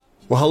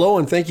Well, hello,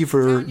 and thank you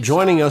for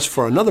joining us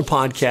for another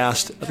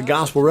podcast of the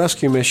Gospel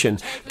Rescue Mission.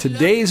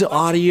 Today's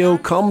audio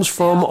comes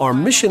from our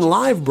Mission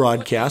Live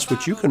broadcast,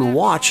 which you can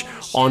watch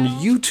on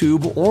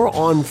YouTube or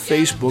on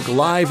Facebook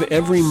live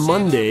every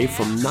Monday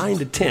from 9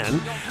 to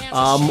 10.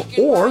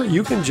 Or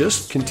you can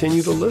just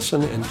continue to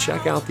listen and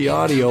check out the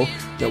audio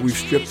that we've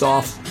stripped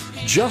off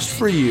just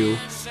for you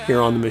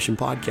here on the Mission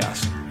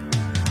Podcast.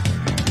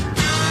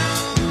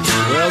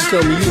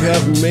 Welcome. You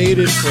have made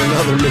it for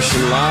another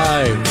Mission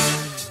Live.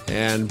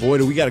 And boy,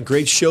 do we got a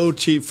great show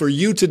for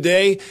you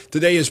today.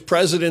 Today is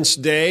President's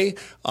Day.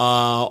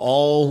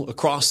 All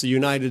across the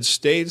United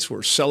States,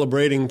 we're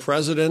celebrating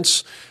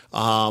presidents,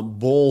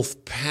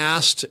 both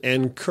past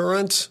and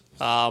current.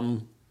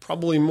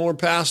 Probably more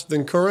past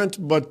than current,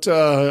 but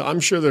I'm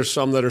sure there's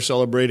some that are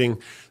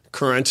celebrating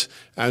current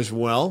as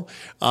well.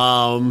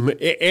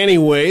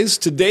 Anyways,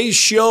 today's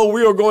show,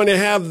 we are going to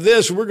have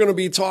this. We're going to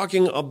be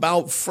talking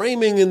about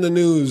framing in the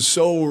news.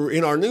 So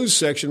in our news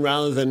section,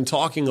 rather than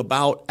talking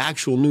about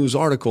actual news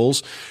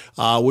articles,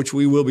 which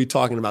we will be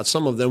talking about,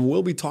 some of them,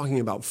 we'll be talking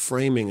about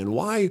framing and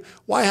why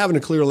having a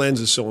clear lens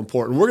is so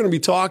important. We're going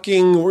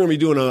to be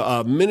doing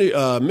a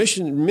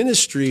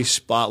ministry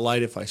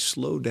spotlight. If I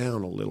slow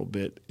down a little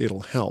bit,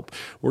 it'll help.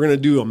 We're going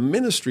to do a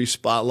ministry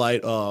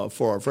spotlight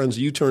for our friends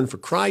U-Turn for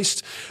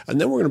Christ. And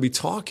then we're going to be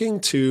talking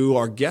to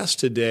our guest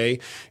today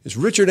is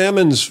Richard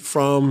Emmons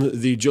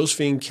from the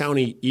Josephine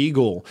County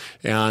Eagle.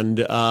 And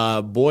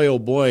boy, oh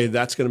boy,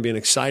 that's going to be an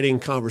exciting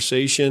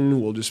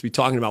conversation. We'll just be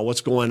talking about what's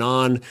going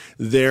on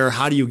there.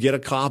 How do you get a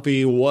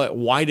copy?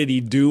 Why did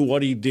he do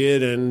what he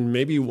did? And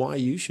maybe why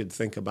you should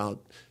think about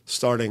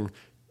starting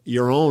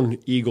your own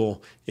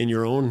Eagle in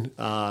your own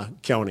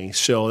county.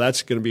 So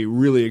that's going to be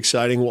really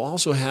exciting. We'll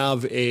also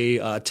have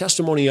a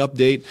testimony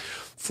update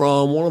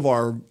from one of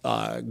our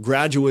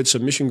graduates, a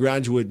mission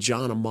graduate,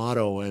 John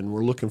Amato, and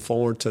we're looking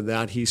forward to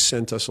that. He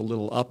sent us a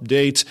little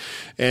update,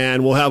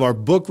 and we'll have our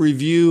book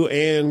review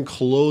and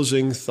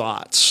closing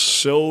thoughts.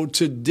 So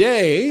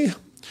today,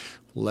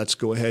 let's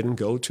go ahead and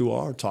go to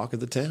our Talk of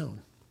the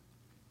Town.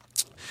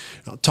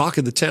 Now, Talk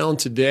of the Town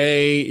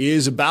today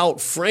is about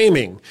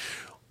framing.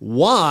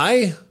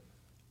 Why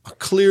a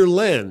clear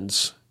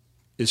lens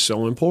is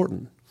so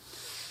important.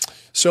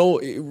 So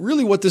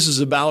really what this is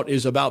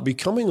about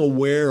becoming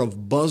aware of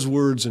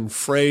buzzwords and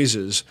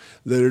phrases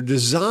that are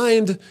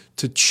designed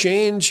to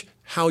change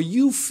how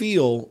you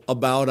feel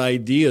about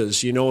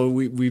ideas. You know,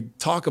 we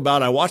talk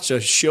about, I watched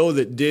a show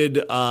that did,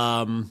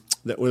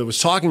 that was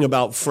talking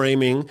about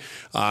framing,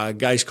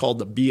 guys called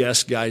the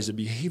BS guys, the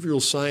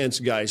behavioral science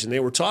guys, and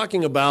they were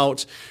talking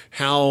about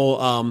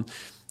how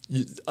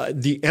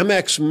the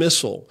MX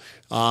missile,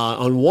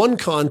 on one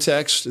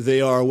context, they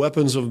are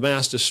weapons of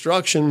mass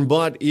destruction,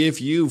 but if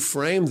you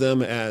frame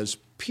them as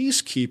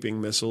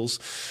peacekeeping missiles,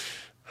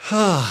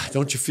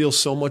 don't you feel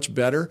so much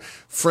better?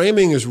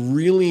 Framing is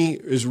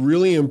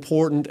really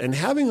important, and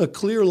having a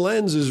clear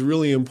lens is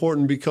really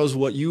important because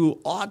what you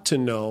ought to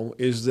know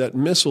is that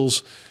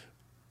missiles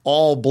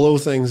all blow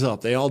things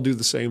up. They all do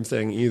the same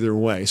thing either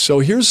way.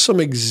 So here's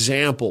some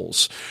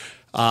examples.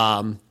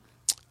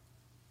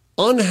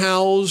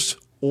 Unhoused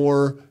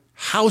or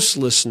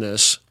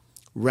houselessness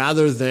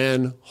rather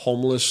than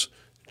homeless,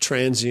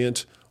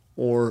 transient,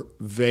 or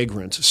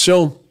vagrant.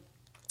 So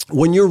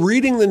when you're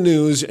reading the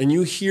news and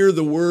you hear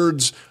the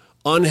words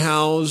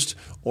unhoused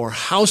or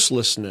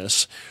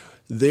houselessness,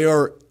 they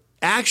are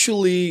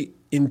actually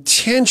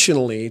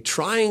intentionally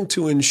trying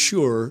to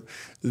ensure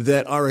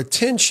that our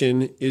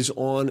attention is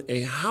on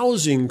a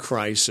housing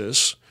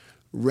crisis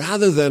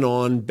rather than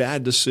on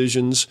bad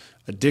decisions,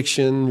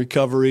 addiction,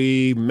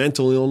 recovery,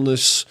 mental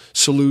illness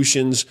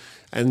solutions,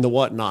 and the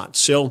whatnot.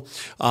 So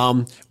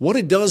what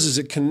it does is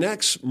it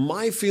connects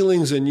my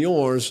feelings and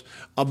yours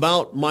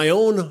about my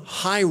own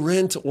high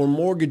rent or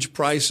mortgage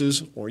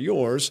prices, or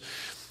yours,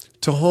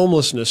 to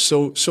homelessness.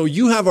 So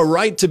you have a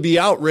right to be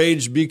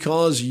outraged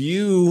because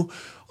you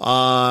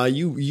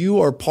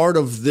are part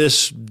of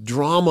this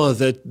drama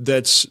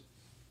that's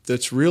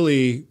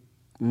really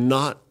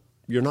not.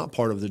 You're not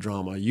part of the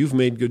drama. You've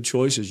made good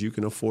choices. You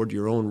can afford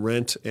your own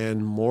rent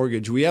and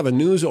mortgage. We have a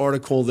news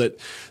article that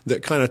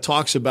kind of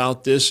talks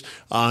about this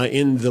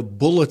in the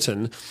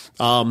bulletin.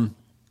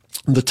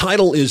 The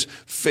title is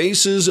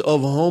Faces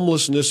of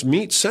Homelessness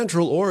Meet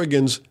Central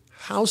Oregon's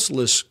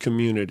Houseless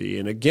Community.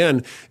 And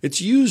again,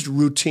 it's used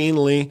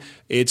routinely.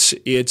 It's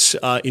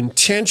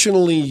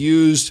intentionally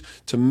used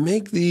to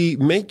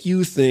make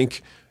you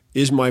think,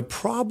 is my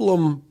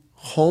problem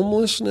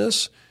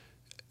homelessness?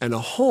 And a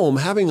home,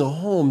 having a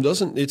home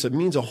it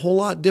means a whole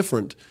lot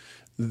different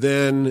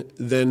than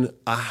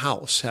a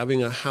house,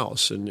 having a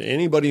house. And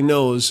anybody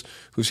knows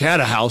who's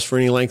had a house for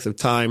any length of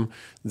time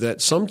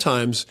that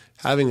sometimes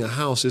having a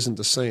house isn't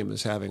the same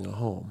as having a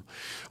home.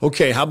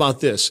 Okay, how about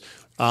this?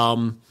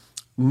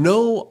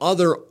 No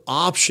other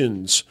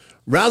options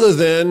rather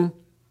than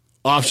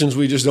options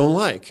we just don't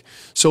like.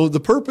 So the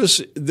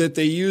purpose that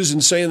they use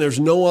in saying there's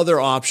no other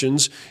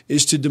options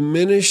is to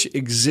diminish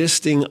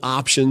existing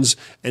options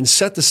and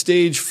set the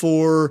stage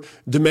for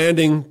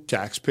demanding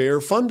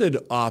taxpayer-funded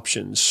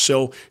options.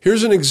 So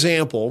here's an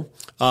example,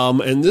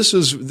 and this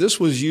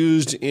was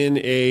used in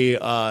a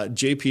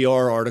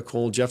JPR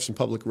article, Jefferson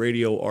Public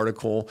Radio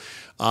article,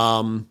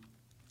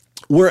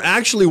 where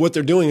actually what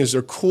they're doing is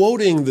they're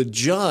quoting the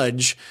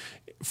judge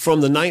from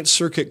the Ninth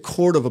Circuit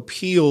Court of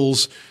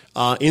Appeals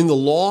in the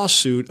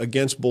lawsuit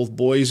against both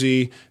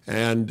Boise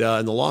and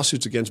in the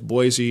lawsuits against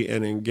Boise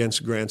and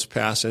against Grants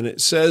Pass. And it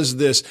says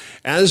this: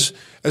 as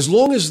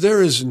long as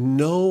there is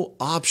no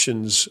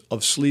options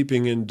of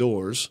sleeping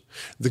indoors,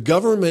 the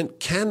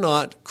government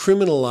cannot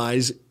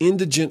criminalize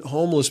indigent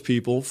homeless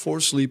people for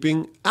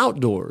sleeping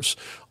outdoors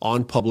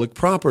on public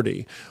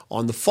property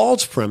on the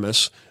false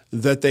premise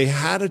that they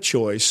had a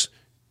choice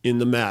in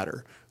the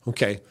matter.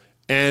 Okay.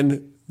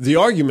 And the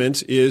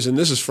argument is, and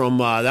this is from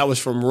that was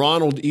from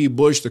Ronald E.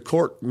 Bush, the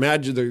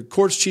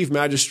court's chief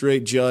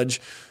magistrate judge,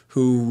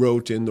 who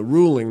wrote in the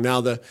ruling. Now,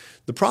 the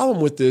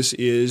problem with this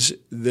is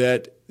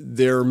that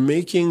they're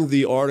making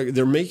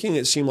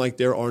it seem like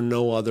there are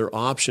no other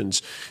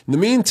options. In the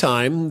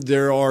meantime,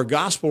 there are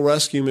gospel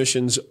rescue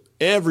missions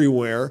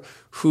everywhere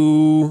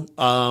who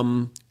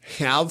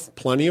have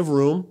plenty of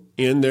room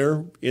in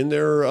their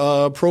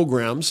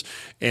programs,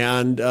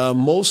 and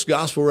most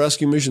gospel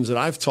rescue missions that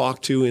I've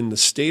talked to in the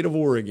state of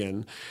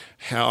Oregon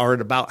are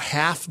at about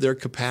half their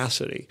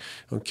capacity.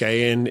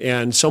 Okay,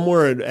 and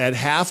somewhere at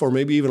half or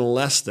maybe even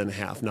less than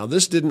half. Now,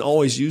 this didn't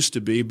always used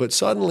to be, but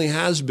suddenly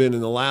has been in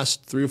the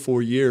last 3 or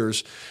 4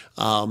 years.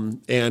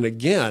 And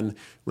again,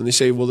 when they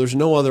say, "Well, there's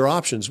no other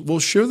options," well,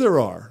 sure there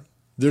are.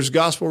 There's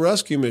gospel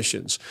rescue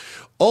missions.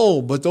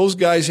 Oh, but those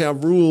guys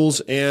have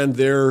rules, and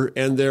they're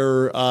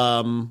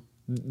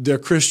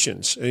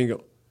Christians. And you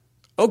go,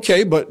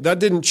 okay, but that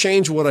didn't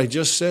change what I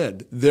just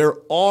said. There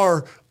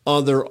are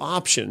other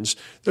options.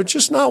 They're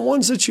just not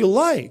ones that you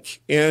like.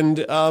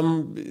 And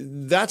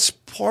that's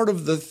part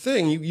of the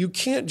thing. You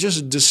can't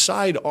just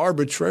decide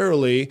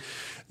arbitrarily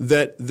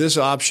that this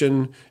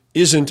option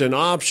isn't an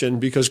option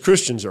because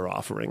Christians are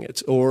offering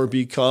it, or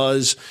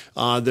because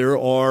there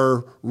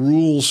are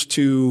rules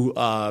to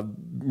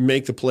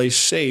make the place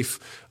safe,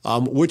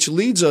 which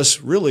leads us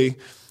really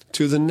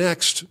to the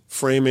next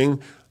framing: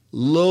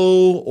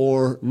 low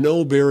or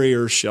no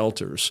barrier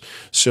shelters.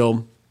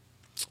 So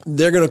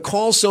they're going to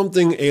call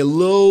something a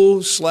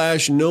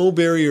low/no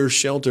barrier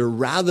shelter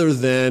rather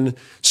than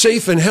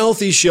safe and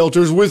healthy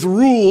shelters with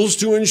rules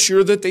to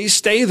ensure that they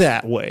stay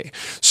that way.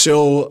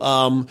 So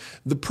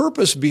the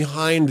purpose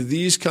behind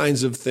these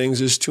kinds of things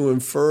is to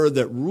infer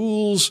that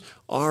rules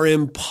are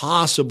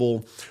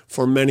impossible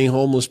for many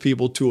homeless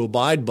people to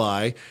abide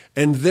by,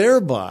 and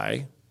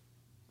thereby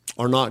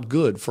are not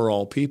good for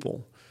all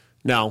people.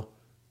 Now,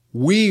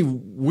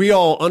 we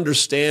all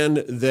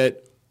understand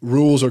that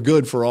rules are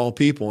good for all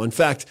people. In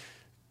fact,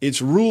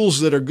 it's rules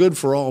that are good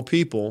for all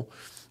people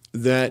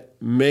that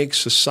make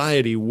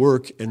society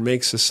work and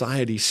make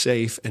society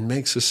safe and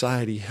make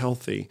society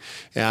healthy.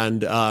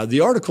 And the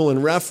article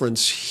in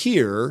reference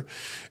here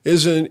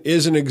is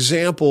an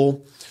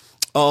example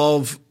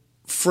of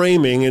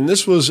framing, and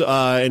this was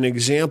an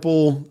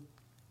example.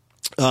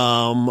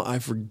 I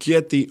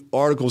forget the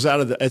article.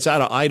 It's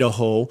out of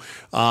Idaho.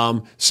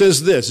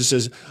 Says this. It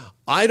says,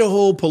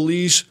 Idaho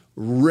police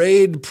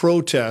raid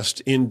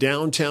protest in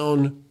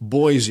downtown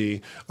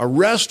Boise,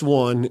 arrest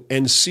one,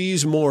 and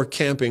seize more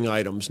camping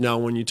items. Now,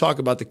 when you talk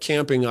about the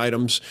camping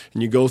items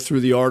and you go through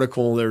the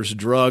article, there's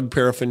drug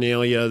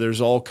paraphernalia, there's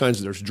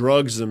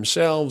drugs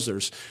themselves,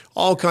 there's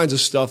all kinds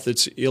of stuff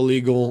that's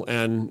illegal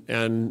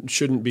and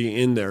shouldn't be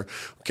in there.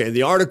 Okay,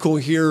 the article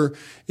here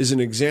is an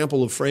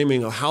example of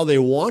framing of how they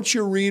want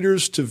your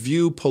readers to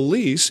view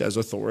police as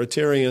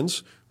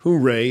authoritarians who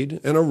raid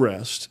and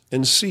arrest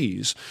and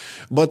seize.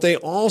 But they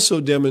also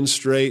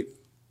demonstrate,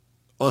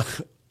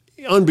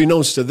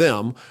 unbeknownst to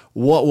them,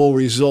 what will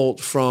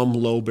result from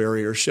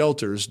low-barrier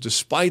shelters,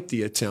 despite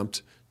the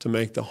attempt to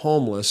make the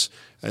homeless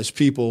as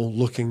people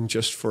looking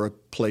just for a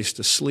place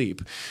to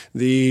sleep.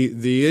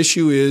 The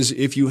issue is,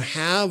 if you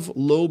have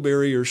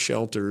low-barrier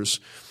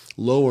shelters,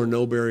 low or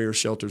no-barrier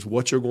shelters,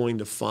 what you're going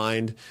to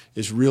find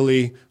is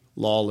really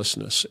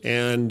lawlessness.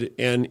 And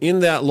in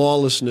that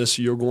lawlessness,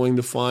 you're going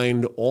to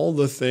find all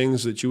the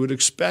things that you would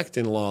expect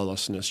in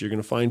lawlessness. You're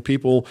going to find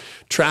people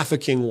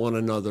trafficking one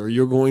another.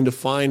 You're going to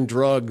find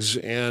drugs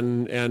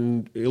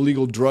and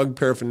illegal drug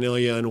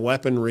paraphernalia and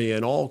weaponry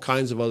and all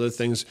kinds of other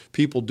things,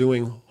 people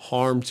doing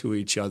harm to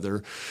each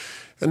other.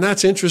 And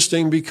that's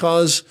interesting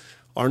because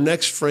our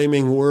next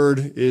framing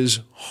word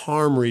is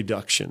harm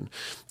reduction.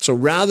 So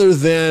rather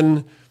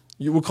than,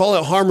 you will call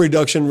it harm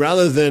reduction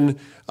rather than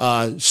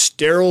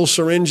sterile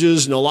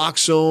syringes,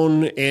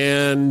 naloxone,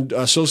 and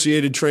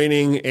associated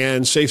training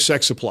and safe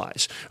sex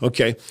supplies.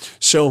 Okay,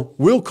 so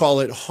we'll call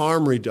it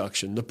harm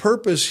reduction. The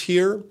purpose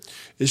here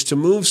is to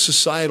move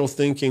societal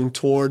thinking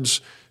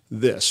towards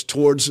this,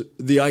 towards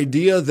the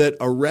idea that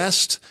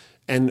arrests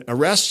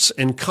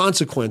and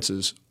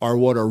consequences are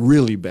what are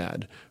really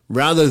bad,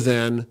 rather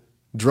than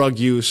drug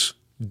use,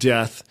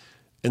 death,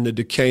 and the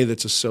decay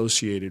that's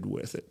associated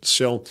with it.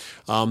 So,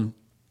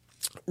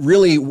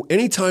 really,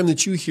 anytime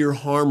that you hear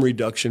harm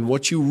reduction,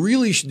 what you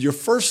really your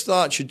first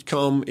thought should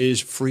come is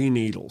free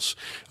needles.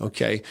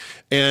 Okay,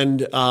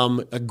 and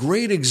a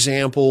great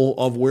example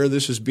of where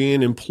this is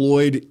being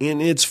employed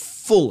in its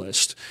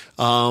fullest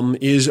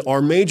is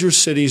our major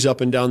cities up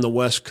and down the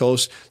West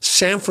Coast.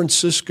 San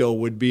Francisco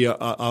would be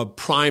a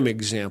prime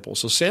example.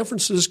 So San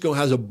Francisco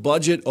has a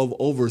budget of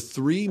over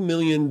 $3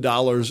 million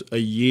a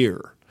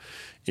year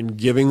in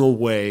giving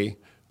away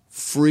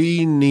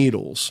free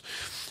needles.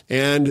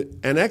 And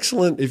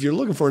if you're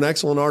looking for an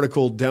excellent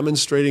article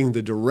demonstrating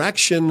the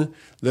direction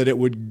that it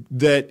would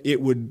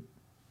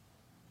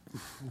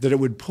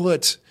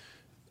put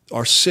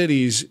our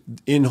cities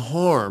in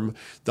harm,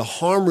 the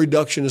harm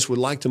reductionists would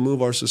like to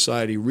move our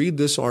society. Read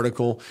this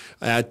article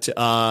at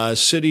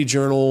City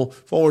Journal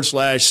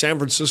 /San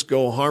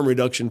Francisco Harm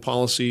Reduction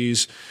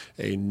Policies,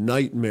 a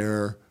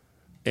nightmare.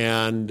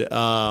 And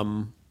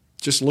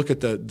just look at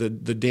the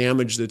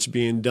damage that's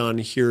being done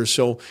here.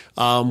 So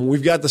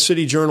we've got the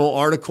City Journal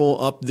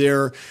article up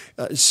there.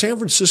 San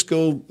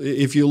Francisco,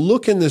 if you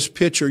look in this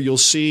picture, you'll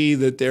see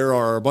that there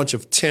are a bunch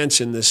of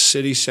tents in this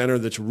city center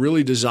that's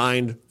really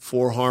designed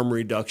for harm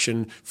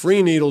reduction.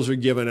 Free needles are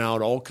given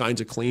out, all kinds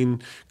of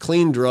clean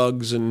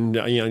drugs, and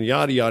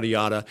yada, yada,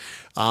 yada.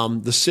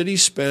 The city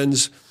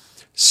spends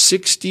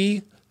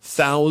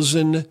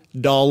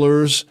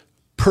 $60,000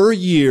 per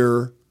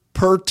year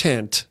per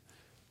tent.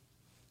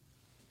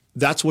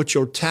 That's what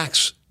your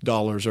tax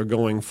dollars are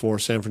going for,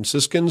 San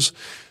Franciscans.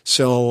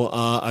 So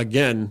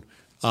again,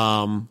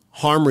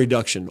 harm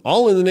reduction,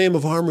 all in the name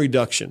of harm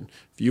reduction.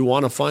 If you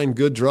want to find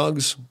good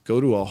drugs,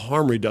 go to a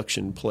harm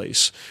reduction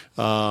place.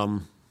 I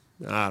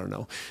don't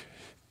know.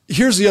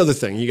 Here's the other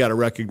thing you got to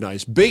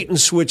recognize: bait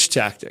and switch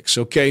tactics.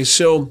 Okay,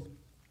 so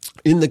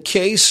in the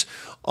case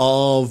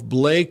of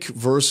Blake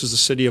versus the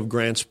city of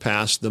Grants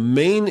Pass, the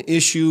main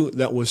issue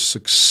that was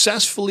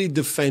successfully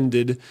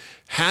defended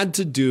had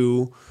to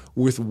do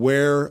with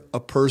where a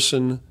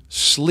person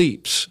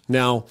sleeps.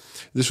 Now,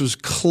 this was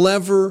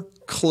clever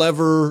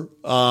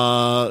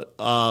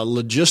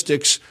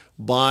logistics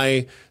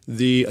by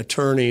the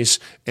attorneys,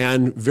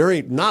 and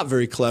not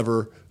very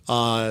clever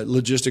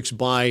logistics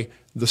by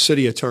the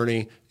city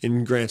attorney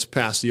in Grants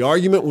Pass. The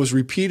argument was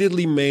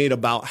repeatedly made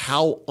about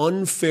how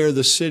unfair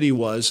the city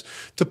was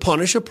to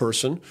punish a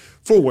person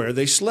for where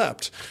they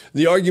slept.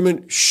 The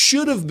argument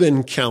should have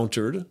been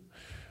countered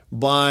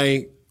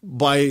by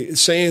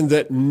saying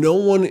that no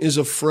one is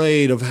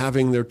afraid of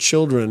having their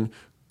children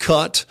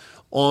cut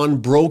on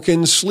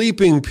broken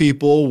sleeping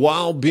people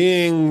while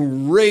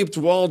being raped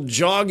while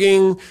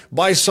jogging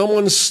by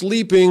someone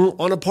sleeping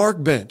on a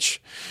park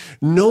bench.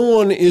 No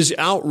one is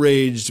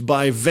outraged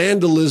by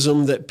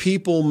vandalism that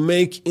people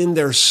make in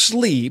their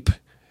sleep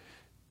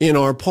in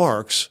our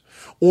parks,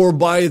 or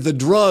by the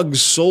drugs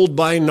sold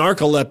by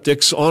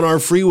narcoleptics on our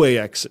freeway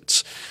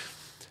exits.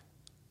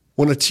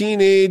 When a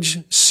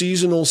teenage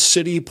seasonal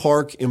city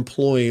park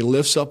employee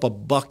lifts up a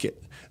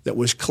bucket that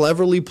was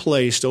cleverly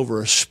placed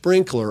over a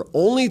sprinkler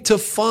only to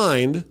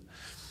find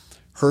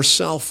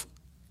herself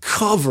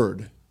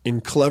covered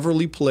in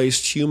cleverly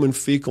placed human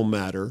fecal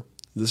matter,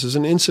 this is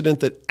an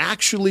incident that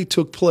actually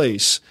took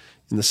place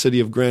in the city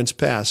of Grants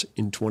Pass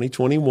in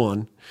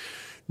 2021.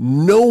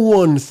 No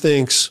one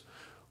thinks,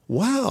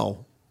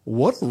 wow,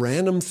 what a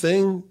random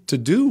thing to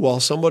do while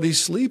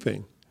somebody's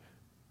sleeping.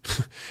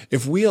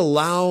 If we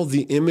allow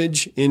the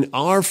image in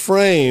our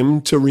frame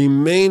to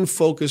remain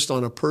focused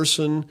on a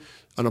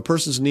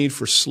person's need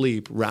for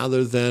sleep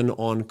rather than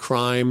on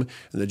crime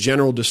and the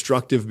general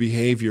destructive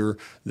behavior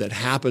that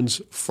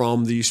happens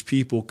from these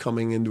people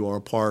coming into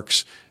our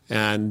parks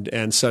and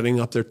setting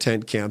up their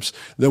tent camps,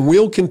 then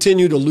we'll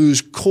continue to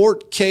lose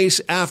court case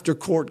after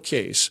court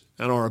case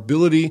and our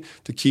ability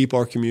to keep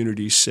our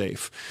communities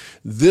safe.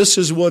 This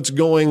is what's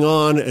going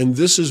on, and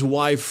this is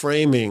why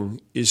framing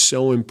is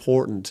so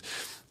important.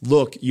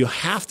 Look, you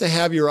have to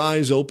have your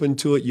eyes open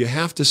to it. You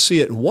have to see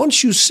it. And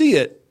once you see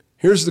it,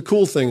 here's the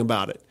cool thing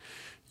about it.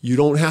 You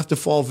don't have to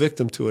fall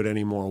victim to it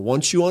anymore.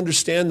 Once you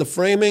understand the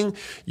framing,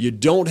 you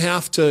don't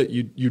have to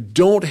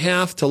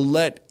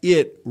let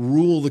it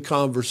rule the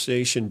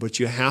conversation, but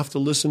you have to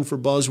listen for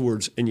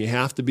buzzwords, and you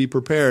have to be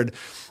prepared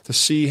to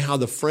see how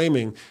the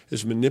framing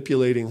is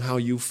manipulating how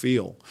you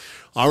feel.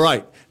 All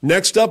right,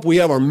 next up we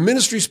have our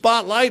ministry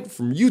spotlight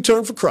from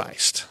U-Turn for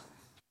Christ.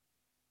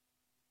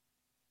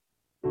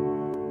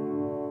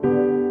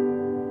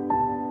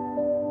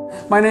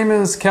 My name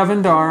is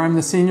Kevin Darr. I'm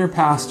the senior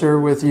pastor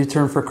with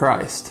U-Turn for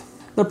Christ.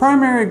 The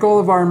primary goal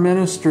of our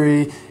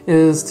ministry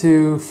is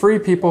to free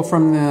people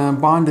from the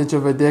bondage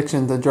of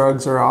addiction to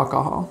drugs or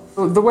alcohol.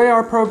 The way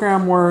our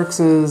program works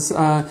is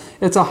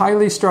it's a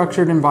highly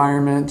structured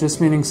environment, just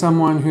meaning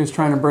someone who's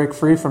trying to break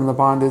free from the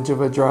bondage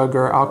of a drug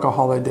or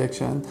alcohol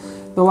addiction.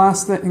 The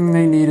last thing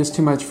they need is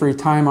too much free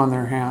time on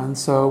their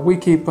hands, so we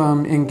keep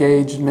them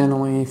engaged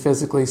mentally,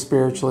 physically,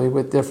 spiritually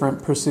with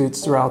different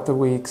pursuits throughout the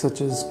week,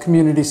 such as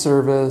community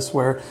service,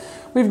 where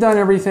we've done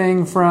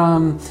everything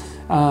from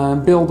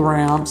build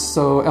ramps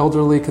so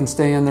elderly can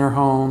stay in their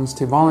homes,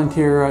 to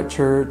volunteer at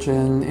church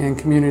and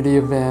community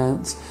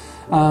events.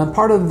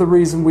 Part of the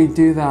reason we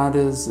do that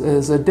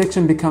is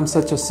addiction becomes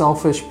such a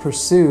selfish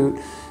pursuit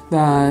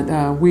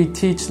that we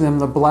teach them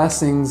the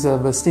blessings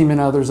of esteeming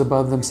others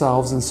above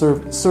themselves and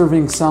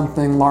serving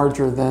something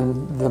larger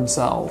than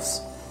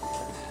themselves.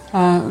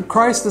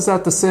 Christ is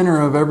at the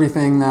center of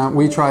everything that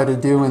we try to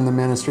do in the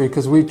ministry,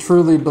 because we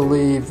truly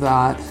believe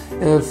that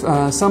if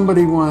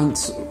somebody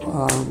wants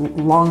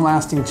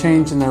long-lasting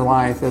change in their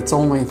life, it's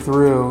only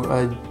through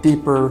a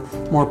deeper,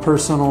 more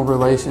personal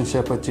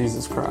relationship with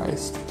Jesus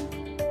Christ.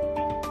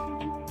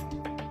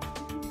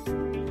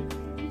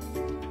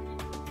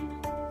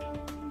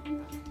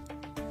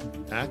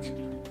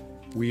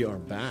 We are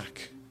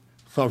back.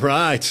 All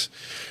right.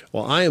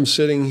 Well, I am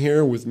sitting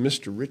here with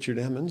Mr. Richard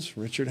Emmons.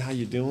 Richard, how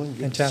you doing?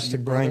 Good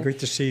Fantastic, Brian. Great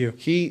to see you.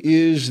 He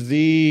is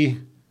the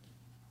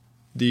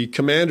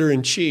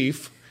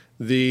commander-in-chief,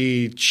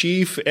 the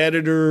chief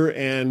editor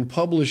and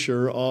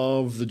publisher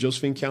of the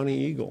Josephine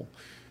County Eagle.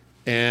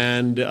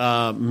 And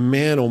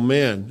man, oh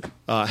man,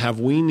 have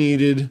we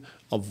needed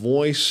a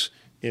voice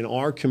in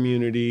our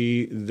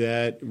community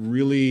that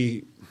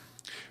really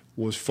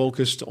was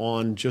focused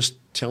on just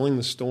telling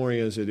the story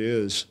as it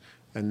is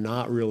and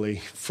not really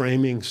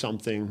framing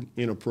something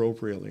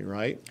inappropriately,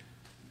 right?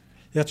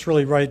 That's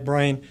really right,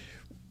 Brian.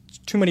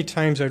 Too many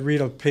times I'd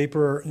read a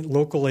paper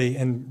locally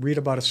and read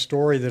about a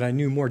story that I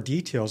knew more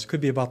details. It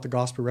could be about the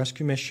Gospel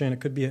Rescue Mission. It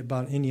could be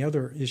about any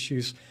other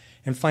issues,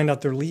 and find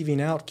out they're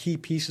leaving out key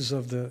pieces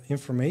of the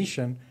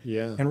information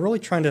and really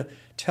trying to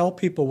tell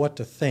people what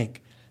to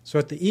think. So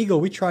at the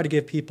Eagle, we try to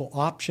give people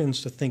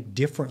options to think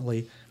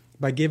differently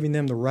by giving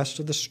them the rest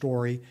of the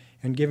story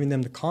and giving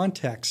them the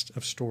context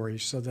of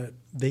stories so that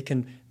they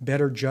can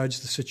better judge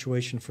the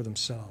situation for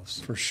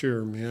themselves. For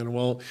sure, man.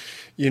 Well,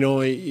 you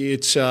know,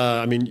 it's,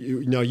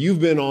 you've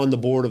been on the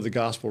board of the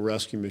Gospel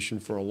Rescue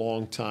Mission for a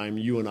long time.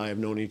 You and I have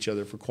known each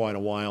other for quite a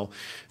while.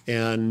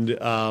 And you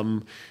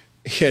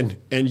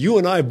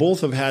and I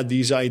both have had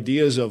these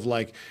ideas of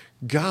like,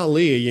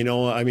 golly, you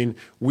know, I mean,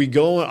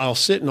 I'll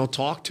sit and I'll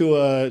talk to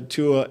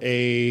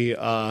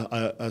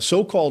a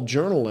so-called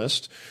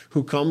journalist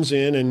who comes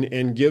in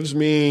and gives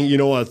me, you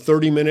know, a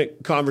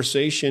 30-minute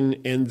conversation,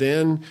 and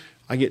then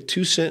I get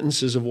 2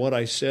 sentences of what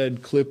I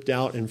said clipped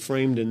out and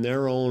framed in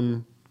their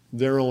own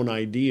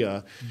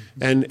idea.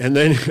 And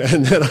then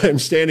I'm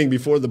standing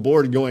before the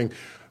board going,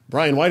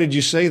 Brian, why did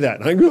you say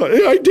that? And I go,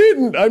 I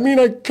didn't. I mean,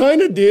 I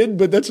kind of did,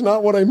 but that's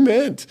not what I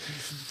meant.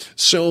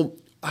 So,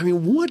 I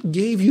mean, what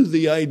gave you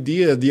the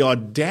idea, the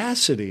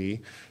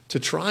audacity to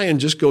try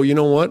and just go, you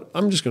know what,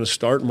 I'm just going to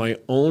start my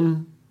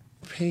own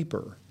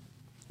paper?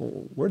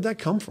 Where'd that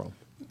come from?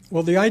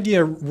 Well, the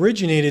idea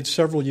originated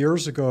several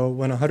years ago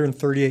when a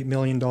 $138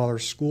 million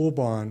school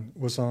bond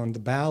was on the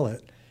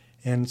ballot.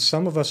 And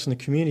some of us in the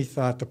community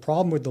thought the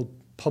problem with the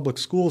public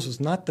schools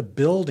is not the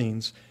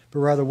buildings, but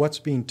rather what's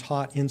being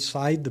taught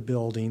inside the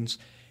buildings.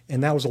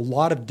 And that was a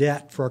lot of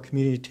debt for our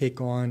community to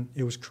take on.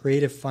 It was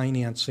creative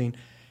financing.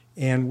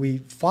 And we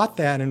fought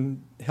that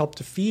and helped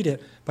to feed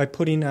it by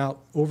putting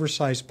out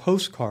oversized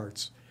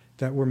postcards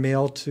that were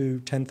mailed to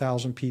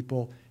 10,000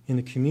 people in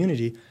the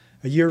community.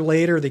 A year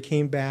later, they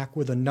came back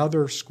with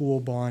another school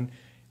bond.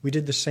 We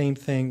did the same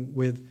thing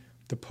with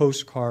the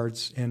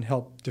postcards and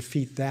helped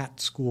defeat that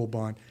school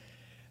bond.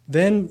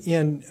 Then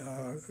in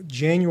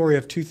January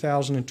of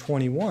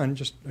 2021,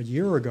 just a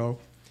year ago,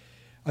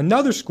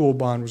 another school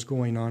bond was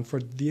going on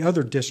for the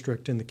other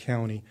district in the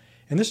county.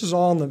 And this is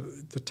all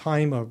in the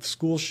time of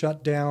school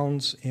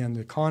shutdowns and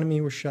the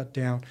economy was shut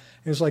down.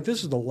 And it was like,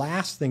 this is the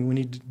last thing we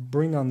need to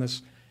bring on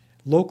this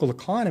local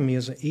economy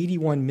is an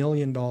 $81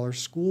 million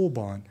school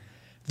bond.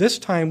 This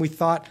time we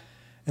thought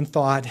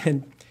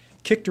and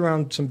kicked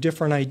around some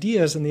different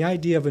ideas, and the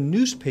idea of a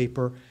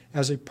newspaper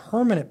as a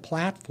permanent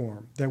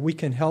platform that we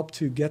can help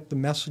to get the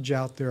message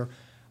out there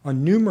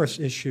on numerous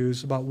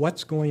issues about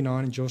what's going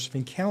on in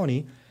Josephine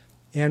County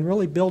and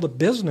really build a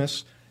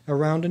business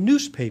around a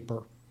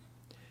newspaper.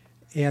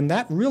 And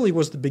that really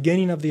was the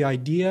beginning of the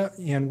idea,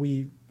 and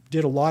we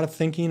did a lot of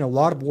thinking, a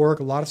lot of work,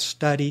 a lot of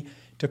study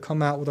to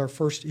come out with our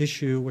first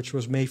issue, which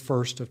was May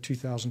 1st of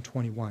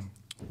 2021.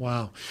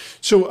 Wow.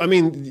 So, I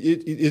mean,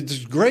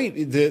 it's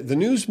great. The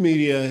news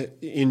media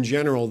in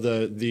general,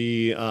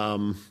 you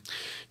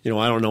know,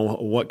 I don't know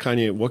what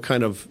kind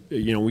of,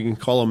 you know, we can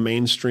call them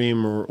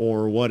mainstream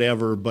or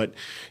whatever, but,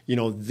 you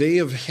know, they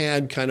have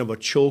had kind of a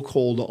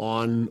chokehold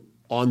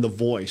on the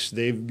voice.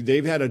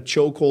 They've had a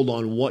chokehold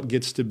on what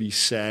gets to be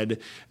said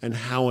and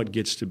how it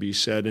gets to be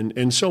said.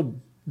 And so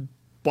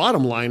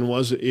bottom line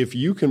was, if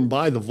you can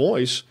buy the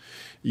voice,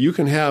 you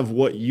can have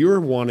what you're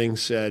wanting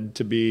said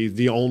to be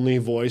the only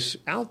voice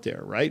out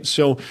there, right?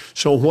 So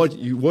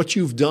what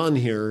you've done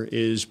here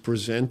is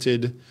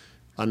presented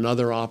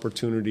another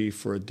opportunity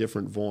for a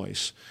different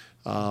voice,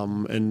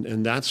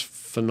 and that's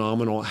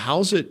phenomenal.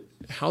 How's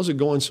it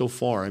going so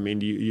far? I mean,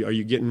 are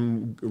you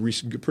getting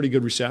pretty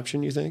good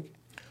reception, you think?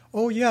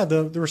 Oh, yeah.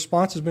 The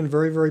response has been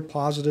very, very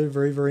positive,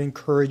 very, very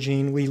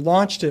encouraging. We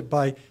launched it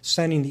by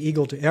sending the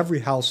Eagle to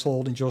every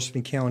household in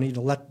Josephine County to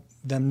let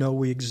them know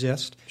we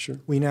exist. Sure.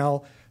 We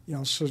now, I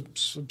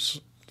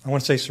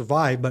want to say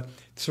survive, but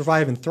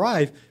survive and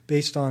thrive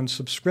based on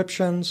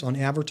subscriptions, on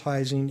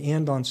advertising,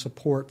 and on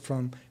support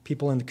from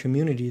people in the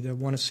community that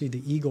want to see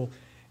the Eagle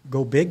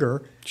go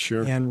bigger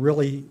and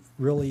really,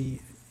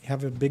 really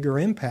have a bigger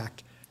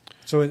impact.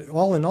 So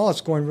all in all, it's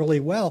going really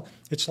well.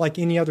 It's like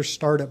any other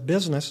startup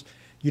business.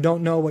 You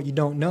don't know what you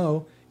don't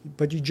know,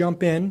 but you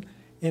jump in,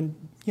 and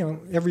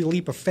every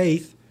leap of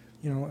faith.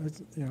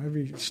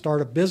 Every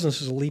startup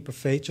business is a leap of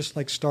faith, just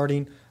like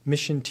starting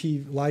Mission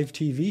live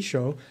TV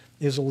show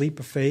is a leap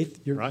of faith.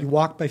 You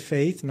walk by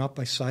faith, not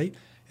by sight,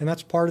 and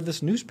that's part of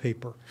this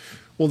newspaper.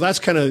 Well, that's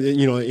kind of,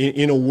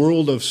 in a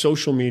world of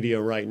social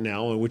media right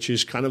now, which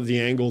is kind of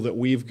the angle that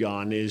we've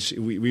gone, is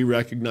we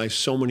recognize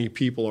so many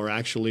people are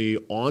actually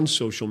on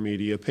social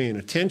media, paying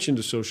attention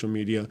to social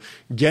media,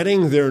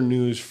 getting their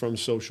news from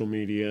social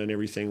media and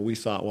everything. We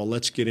thought, well,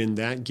 let's get in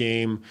that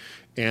game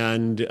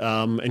and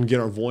get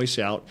our voice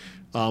out.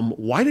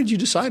 Why did you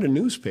decide a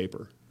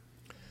newspaper?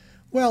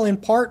 Well, in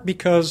part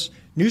because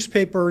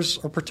newspapers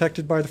are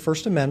protected by the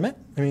First Amendment.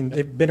 I mean,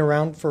 they've been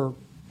around for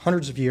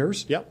hundreds of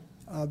years. Yep.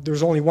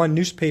 There's only one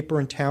newspaper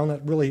in town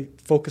that really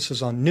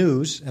focuses on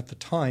news at the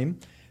time,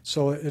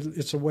 so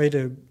it's a way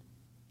to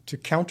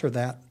counter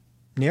that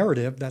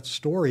narrative, that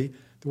story,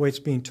 the way it's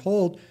being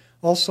told.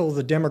 Also,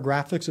 the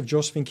demographics of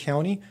Josephine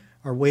County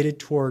are weighted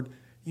toward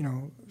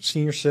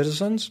senior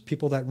citizens,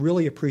 people that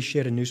really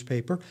appreciate a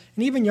newspaper,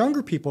 and even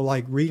younger people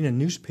like reading a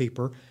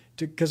newspaper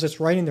because it's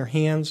right in their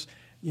hands.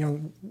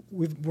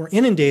 We're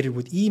inundated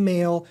with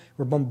email,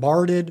 we're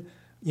bombarded,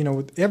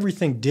 with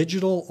everything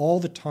digital all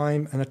the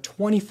time and a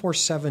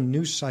 24/7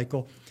 news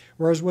cycle.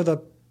 Whereas with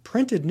a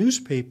printed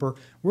newspaper,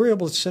 we're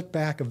able to sit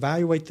back,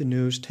 evaluate the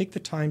news, take the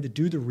time to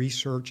do the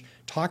research,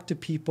 talk to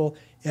people,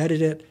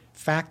 edit it,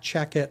 fact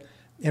check it,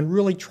 and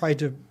really try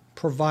to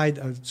provide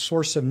a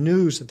source of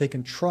news that they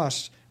can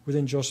trust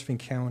within Josephine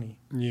County.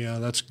 Yeah,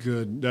 that's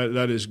good.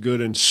 That is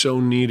good and so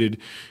needed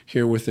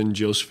here within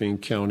Josephine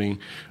County.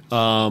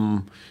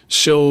 Let's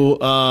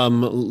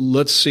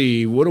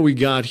see. What do we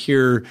got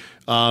here?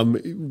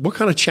 What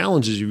kind of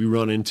challenges have you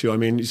run into? I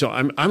mean, so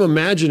I'm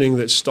imagining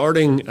that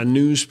starting a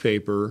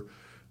newspaper,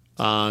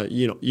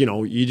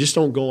 you just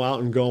don't go out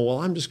and go, well,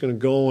 I'm just going to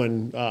go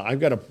and I've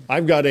got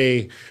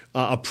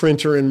a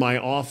printer in my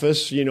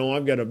office.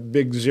 I've got a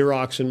big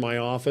Xerox in my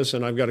office,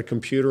 and I've got a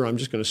computer. I'm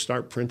just going to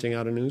start printing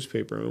out a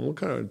newspaper. I mean, what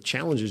kind of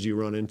challenges do you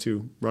run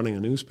into running a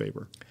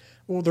newspaper?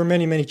 Well, there are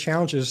many, many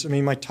challenges. I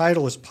mean, my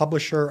title is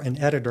publisher and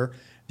editor.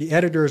 The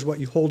editor is what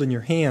you hold in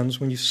your hands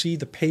when you see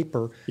the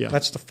paper. Yeah.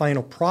 That's the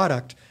final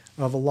product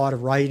of a lot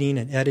of writing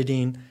and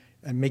editing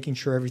and making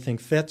sure everything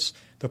fits.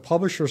 The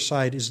publisher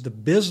side is the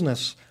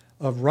business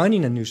of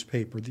running a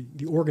newspaper,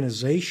 the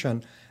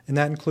organization, and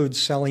that includes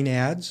selling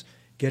ads,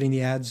 getting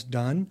the ads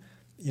done,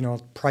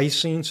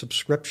 pricing,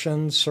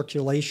 subscriptions,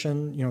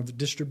 circulation, the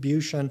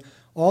distribution.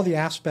 All the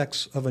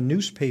aspects of a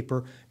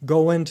newspaper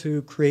go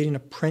into creating a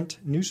print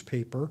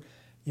newspaper.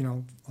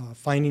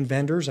 Finding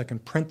vendors that can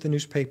print the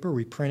newspaper.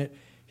 We print it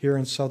here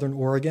in Southern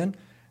Oregon,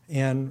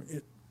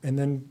 and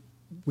then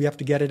we have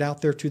to get it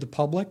out there to the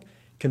public,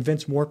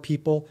 convince more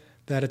people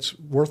that it's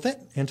worth it,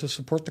 and to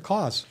support the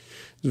cause.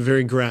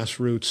 Very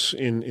grassroots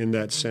in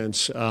that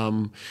sense.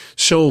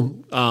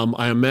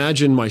 I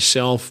imagine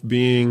myself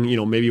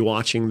being, maybe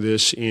watching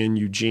this in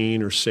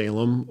Eugene or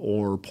Salem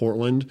or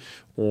Portland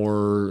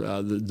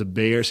or the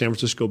Bay Area, San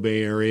Francisco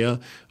Bay Area.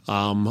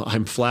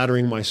 I'm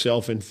flattering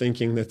myself and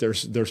thinking that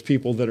there's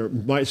people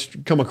that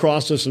might come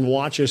across us and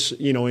watch us,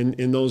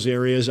 in those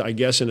areas, I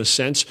guess, in a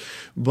sense.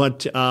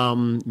 But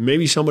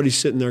maybe somebody's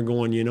sitting there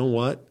going, you know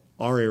what?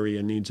 Our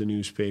area needs a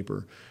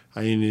newspaper.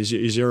 I mean,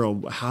 is there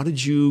how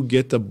did you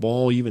get the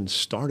ball even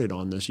started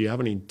on this? Do you have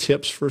any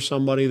tips for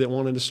somebody that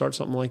wanted to start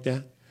something like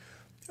that?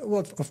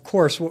 Well, of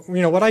course.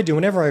 What I do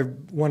whenever I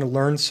want to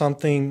learn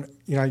something,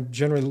 I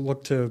generally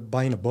look to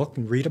buying a book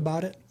and read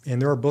about it.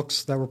 And there are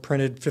books that were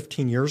printed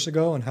 15 years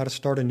ago on how to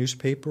start a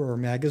newspaper or a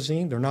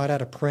magazine. They're not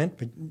out of print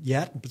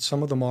but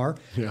some of them are.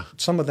 Yeah.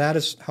 Some of that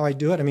is how I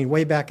do it. I mean,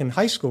 way back in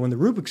high school when the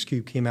Rubik's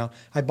Cube came out,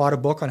 I bought a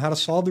book on how to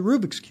solve the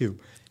Rubik's Cube.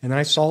 And then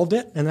I solved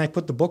it, and then I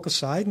put the book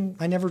aside, and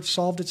I never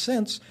solved it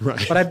since.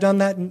 Right. But I've done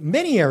that in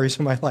many areas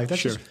of my life.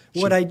 That's just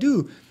what I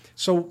do.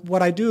 So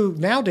what I do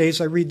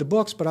nowadays, I read the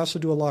books, but I also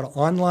do a lot of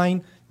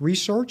online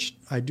research.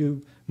 I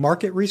do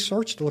market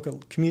research to look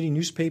at community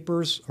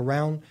newspapers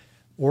around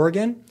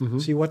Oregon,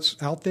 see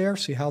what's out there,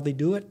 see how they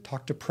do it,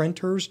 talk to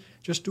printers,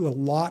 just do a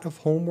lot of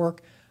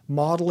homework,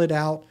 model it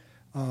out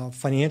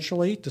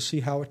financially to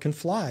see how it can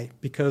fly.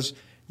 Because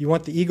you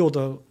want the Eagle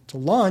to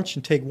launch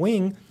and take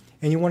wing,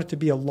 and you want it to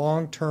be a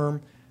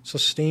long-term,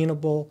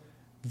 sustainable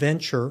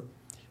venture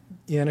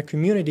in a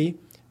community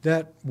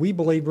that we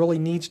believe really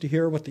needs to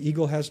hear what the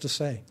Eagle has to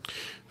say.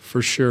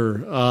 For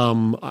sure.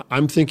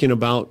 I'm thinking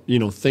about,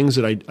 things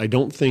that I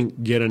don't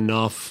think get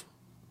enough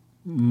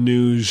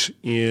news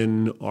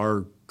in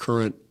our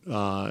current,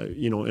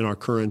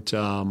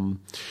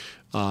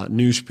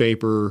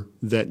 newspaper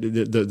that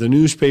the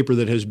newspaper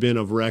that has been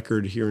of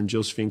record here in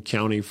Josephine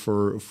County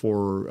for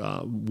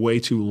way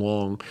too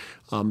long.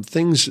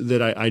 Things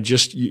that I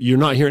just, you're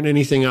not hearing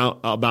anything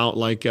about,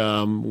 like,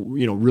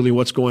 really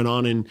what's going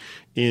on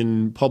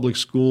in public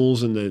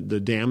schools and the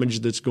damage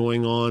that's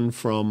going on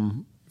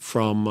from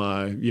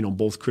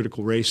both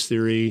critical race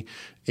theory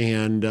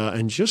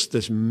and just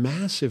this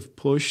massive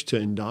push to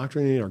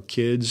indoctrinate our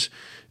kids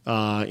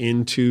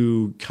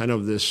into kind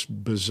of this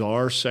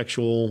bizarre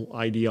sexual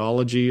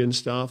ideology and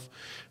stuff.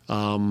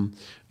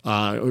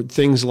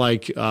 Things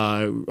like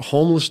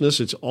homelessness,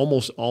 it's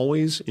almost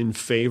always in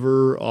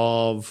favor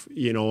of,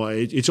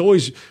 it's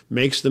always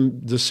makes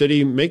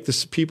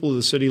the people of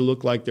the city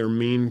look like they're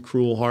mean,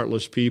 cruel,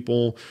 heartless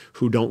people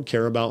who don't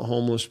care about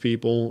homeless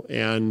people.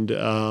 And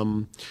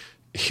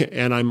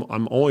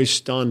I'm always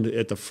stunned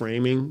at the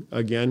framing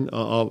again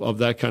of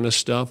that kind of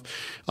stuff.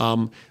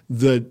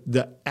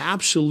 The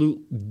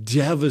absolute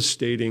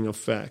devastating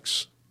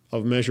effects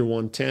of Measure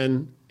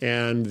 110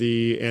 and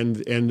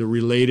the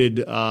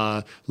related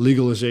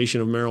legalization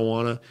of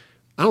marijuana,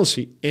 I don't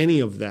see any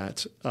of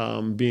that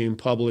being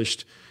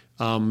published.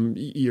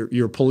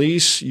 Your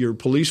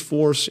police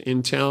force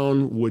in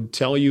town would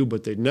tell you,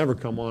 but they'd never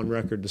come on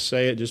record to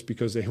say it, just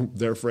because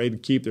they're afraid to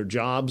keep their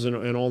jobs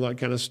and all that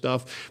kind of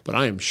stuff. But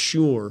I am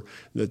sure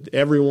that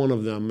every one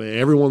of them,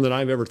 everyone that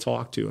I've ever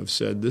talked to, have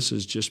said this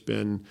has just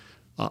been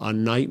a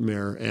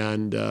nightmare.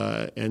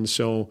 And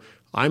so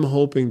I'm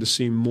hoping to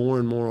see more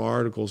and more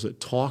articles that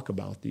talk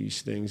about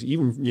these things,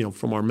 even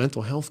from our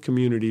mental health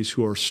communities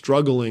who are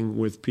struggling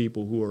with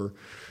people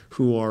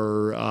who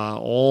are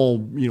all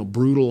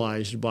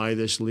brutalized by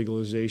this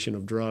legalization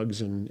of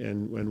drugs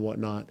and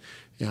whatnot.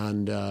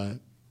 And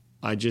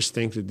I just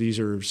think that these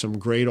are some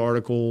great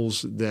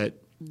articles that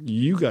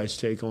you guys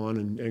take on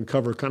and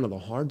cover kind of the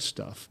hard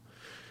stuff.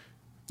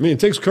 I mean, it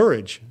takes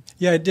courage.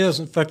 Yeah, it does.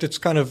 In fact, it's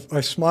kind of,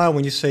 I smile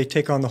when you say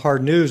take on the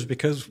hard news,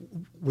 because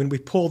when we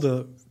pull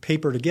the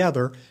paper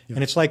together,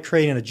 and it's like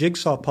creating a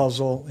jigsaw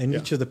puzzle, and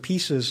each of the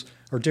pieces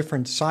are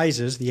different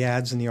sizes, the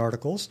ads and the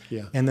articles,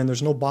 and then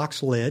there's no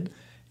box lid.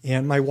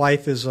 And my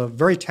wife is a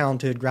very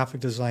talented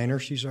graphic designer.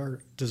 She's our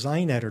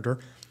design editor.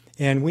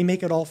 And we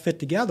make it all fit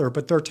together.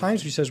 But there are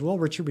times she says, well,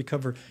 Richard, we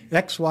covered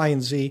X, Y,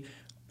 and Z,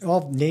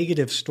 all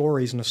negative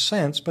stories in a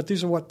sense, but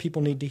these are what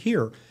people need to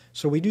hear.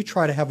 So we do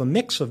try to have a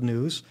mix of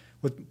news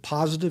with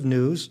positive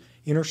news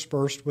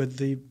interspersed with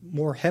the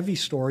more heavy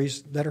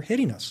stories that are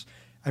hitting us.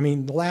 I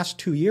mean, the last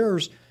 2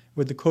 years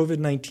with the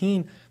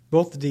COVID-19,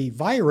 both the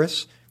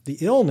virus, the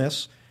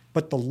illness,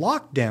 but the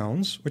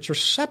lockdowns, which are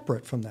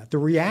separate from that, the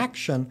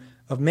reaction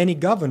of many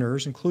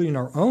governors, including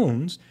our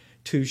own,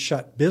 to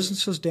shut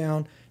businesses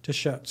down, to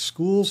shut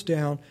schools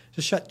down,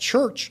 to shut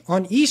church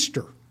on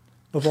Easter,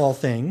 of all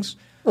things,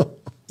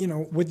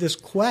 with this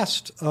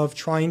quest of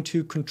trying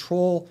to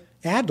control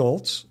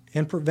adults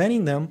and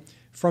preventing them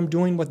from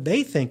doing what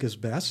they think is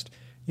best.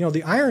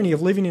 The irony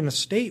of living in a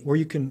state where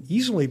you can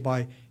easily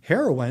buy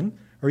heroin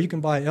or you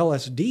can buy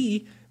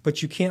LSD,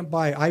 but you can't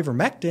buy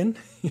ivermectin,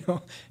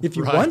 if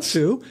you want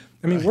to.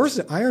 I mean, where's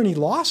the irony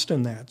lost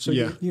in that? So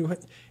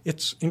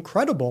it's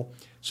incredible.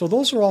 So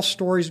those are all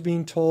stories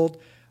being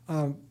told.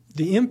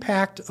 The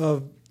impact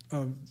of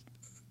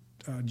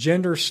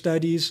gender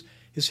studies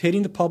is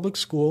hitting the public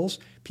schools.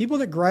 People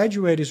that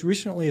graduate as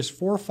recently as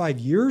 4 or 5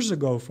 years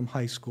ago from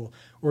high school,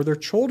 or their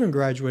children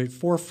graduate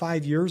 4 or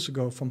 5 years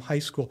ago from high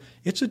school,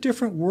 it's a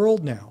different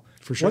world now.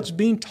 For sure. What's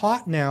being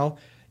taught now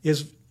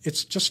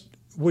it's just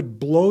would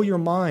blow your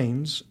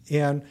minds.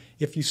 And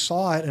if you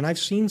saw it, and I've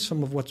seen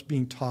some of what's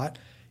being taught,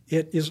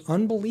 it is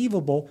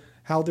unbelievable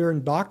how they're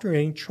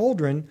indoctrinating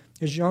children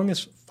as young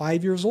as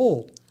 5 years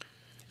old.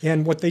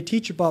 And what they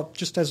teach about,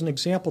 just as an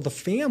example, the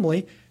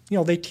family,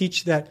 they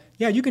teach that,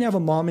 you can have a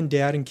mom and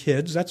dad and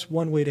kids. That's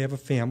one way to have a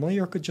family.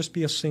 Or it could just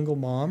be a single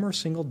mom or a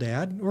single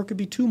dad. Or it could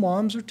be 2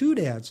 moms or 2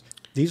 dads.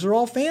 These are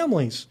all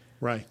families.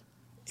 Right.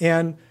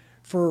 And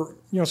for,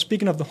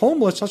 speaking of the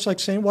homeless, that's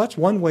like saying, well, that's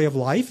one way of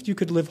life. You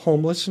could live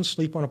homeless and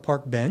sleep on a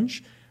park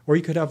bench. Or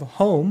you could have a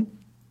home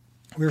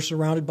where you're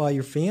surrounded by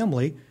your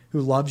family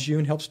who loves you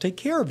and helps take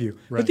care of you.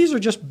 Right. But these are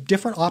just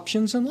different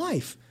options in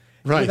life.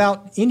 Right.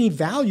 Without any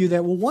value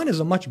that, one is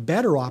a much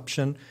better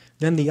option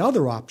than the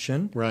other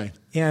option. Right.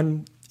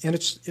 And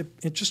it's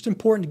just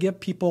important to give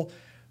people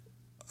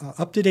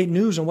up-to-date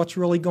news on what's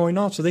really going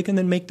on so they can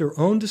then make their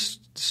own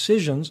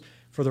decisions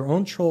for their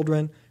own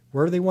children,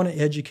 where they want to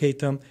educate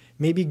them.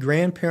 Maybe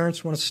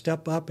grandparents want to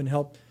step up and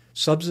help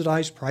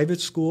subsidize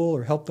private school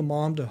or help the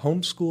mom to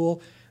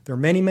homeschool. There are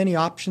many, many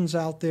options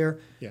out there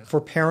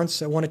for parents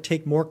that want to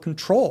take more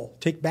control,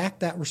 take back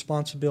that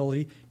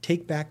responsibility,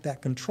 take back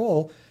that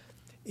control.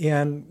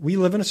 And we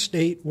live in a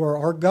state where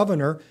our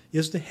governor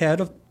is the head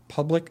of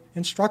public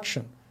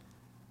instruction.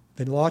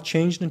 The law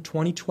changed in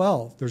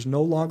 2012. There's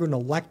no longer an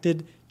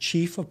elected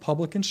chief of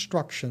public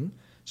instruction.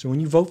 So when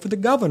you vote for the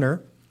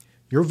governor,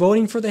 you're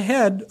voting for the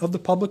head of the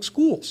public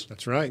schools.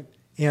 That's right.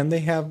 And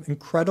they have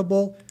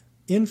incredible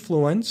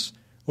influence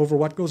over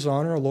what goes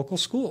on in our local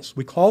schools.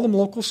 We call them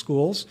local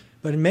schools,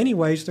 But in many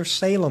ways, they're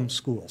Salem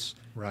schools.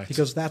 Right.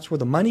 Because that's where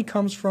the money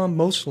comes from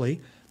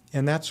mostly,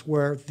 and that's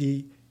where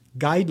the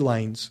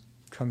guidelines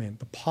come in,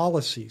 the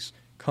policies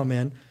come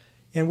in.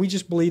 And we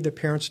just believe that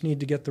parents need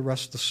to get the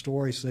rest of the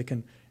story so they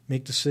can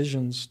make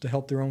decisions to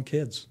help their own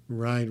kids.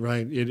 Right.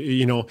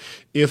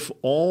 If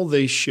all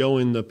they show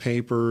in the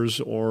papers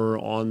or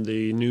on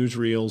the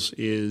newsreels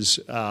is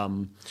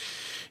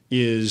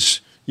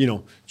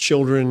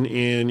children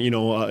in,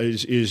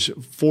 is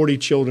 40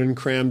 children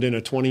crammed in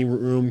a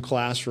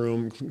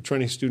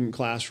 20-student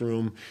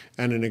classroom,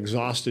 and an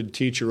exhausted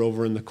teacher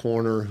over in the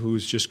corner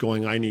who's just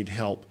going, I need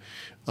help.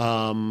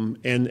 And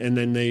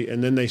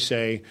then they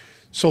say,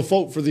 so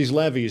vote for these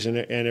levies and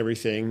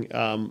everything.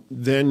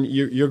 Then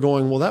you're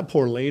going, well, that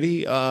poor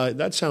lady,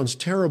 that sounds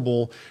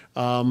terrible.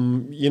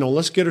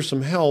 Let's get her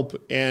some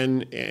help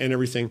and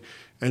everything.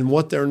 And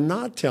what they're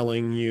not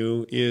telling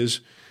you is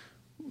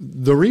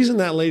the reason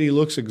that lady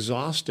looks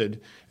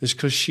exhausted is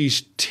because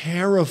she's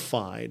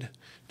terrified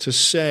to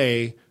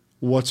say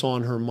what's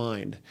on her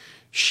mind.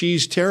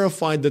 She's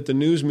terrified that the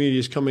news media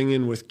is coming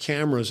in with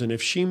cameras, and if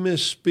she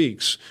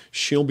misspeaks,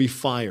 she'll be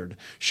fired.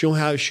 She'll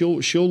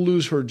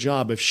lose her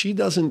job if she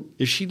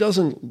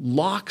doesn't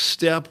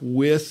lockstep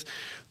with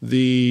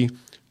the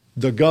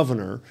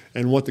governor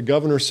and what the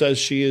governor says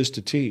she is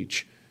to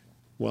teach.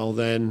 Well,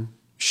 then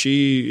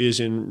she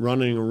is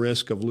running a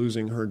risk of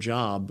losing her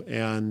job,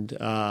 and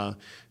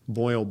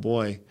boy, oh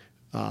boy,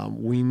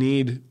 we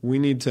need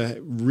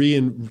to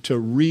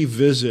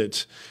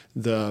revisit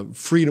the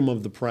freedom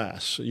of the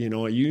press.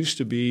 It used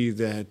to be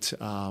that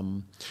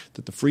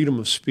the freedom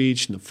of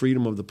speech and the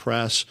freedom of the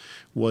press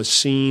was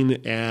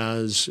seen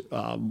as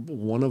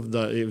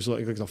it was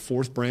like the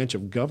fourth branch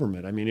of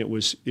government. I mean, it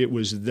was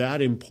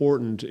that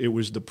important. It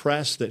was the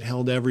press that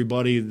held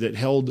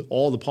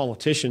all the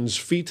politicians'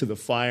 feet to the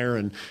fire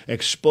and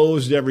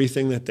exposed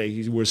everything that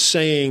they were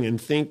saying and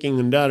thinking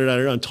and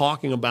and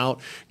talking about,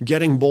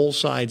 getting both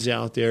sides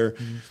out there.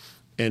 Mm-hmm.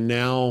 And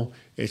now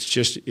it's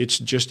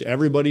just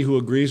everybody who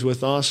agrees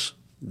with us.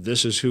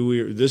 This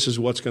is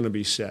what's going to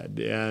be said,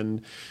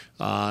 and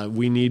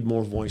we need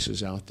more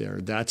voices out there.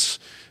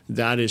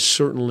 That is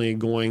certainly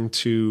going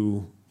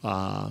to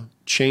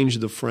change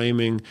the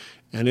framing,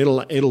 and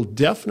it'll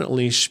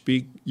definitely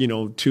speak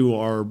to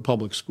our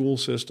public school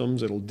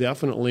systems. It'll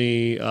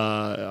definitely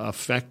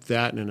affect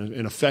that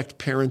and affect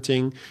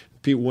parenting.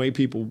 Way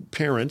people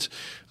parent,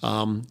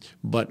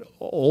 but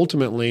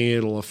ultimately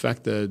it'll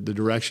affect the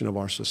direction of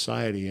our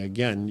society.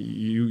 Again,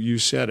 you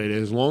said it.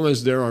 As long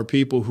as there are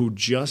people who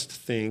just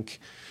think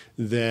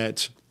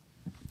that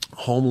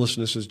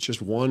homelessness is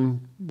just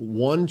one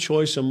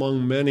choice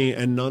among many,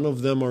 and none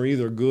of them are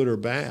either good or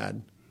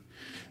bad,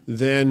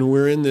 then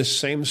we're in this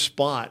same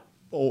spot.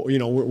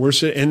 We're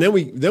sitting, and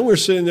then we're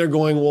sitting there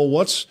going, well,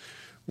 what's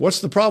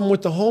the problem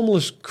with the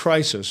homeless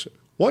crisis?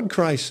 What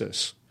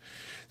crisis?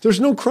 There's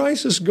no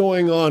crisis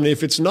going on.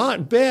 If it's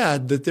not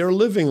bad that they're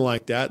living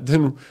like that,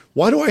 then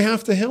why do I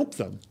have to help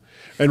them?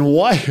 And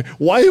why?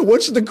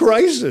 What's the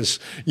crisis?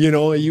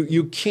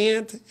 You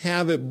can't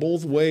have it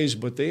both ways,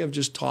 but they have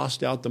just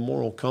tossed out the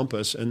moral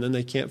compass, and then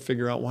they can't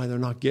figure out why they're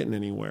not getting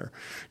anywhere.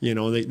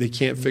 They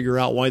can't figure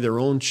out why their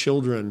own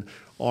children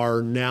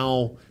are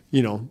now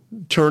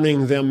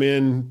turning them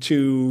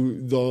into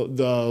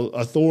the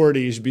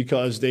authorities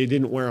because they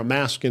didn't wear a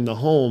mask in the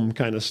home,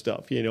 kind of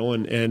stuff,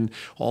 and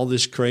all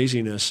this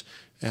craziness.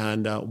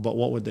 And but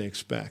what would they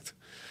expect?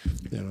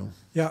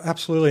 Yeah,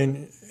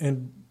 absolutely.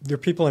 And there are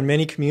people in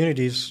many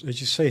communities, as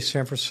you say,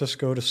 San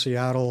Francisco to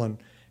Seattle and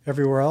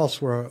everywhere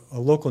else, where a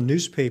local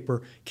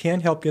newspaper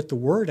can help get the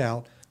word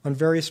out on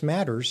various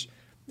matters,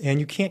 and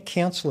you can't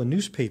cancel a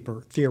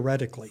newspaper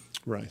theoretically.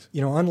 Right.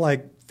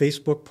 Unlike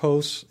Facebook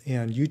posts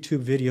and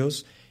YouTube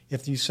videos,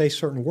 if you say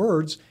certain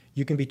words,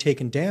 you can be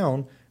taken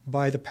down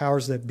by the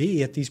powers that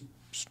be at these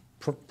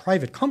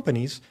private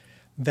companies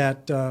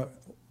that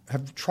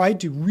have tried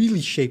to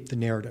really shape the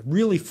narrative,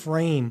 really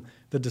frame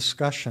the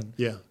discussion.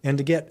 Yeah. And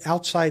to get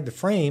outside the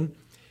frame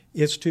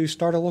is to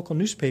start a local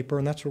newspaper,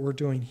 and that's what we're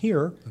doing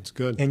here. That's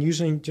good. And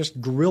using just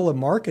guerrilla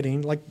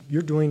marketing like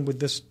you're doing with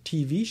this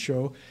TV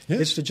show,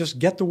 is to just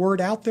get the word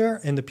out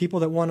there, and the people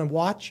that want to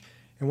watch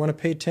and want to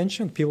pay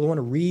attention, people who want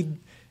to read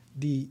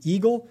the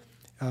Eagle.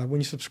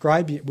 When you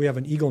subscribe, we have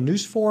an Eagle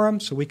News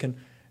Forum, so we can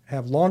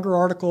have longer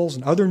articles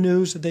and other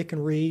news that they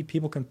can read.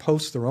 People can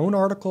post their own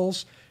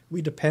articles.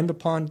 We depend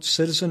upon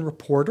citizen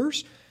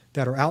reporters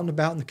that are out and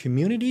about in the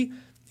community,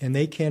 and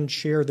they can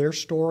share their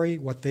story,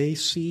 what they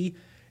see,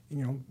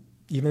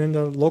 even in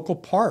the local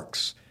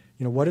parks.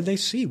 What do they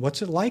see?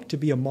 What's it like to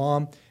be a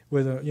mom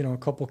with a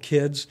couple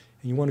kids,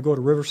 and you want to go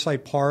to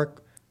Riverside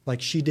Park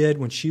like she did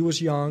when she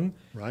was young.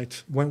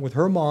 Right. Went with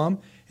her mom,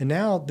 and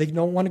now they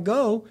don't want to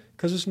go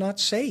because it's not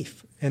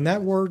safe. And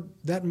that word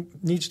that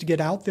needs to get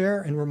out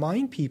there and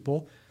remind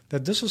people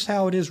that this is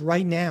how it is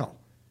right now.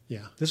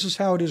 Yeah. This is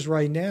how it is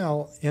right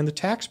now, and the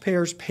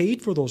taxpayers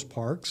paid for those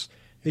parks.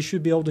 They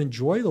should be able to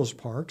enjoy those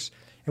parks,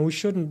 and we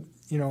shouldn't,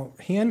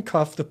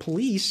 handcuff the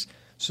police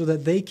so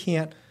that they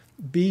can't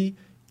be,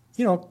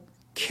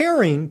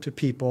 caring to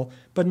people,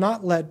 but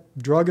not let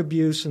drug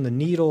abuse and the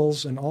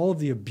needles and all of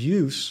the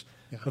abuse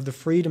of the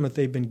freedom that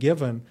they've been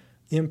given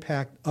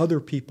impact other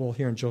people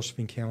here in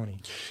Josephine County.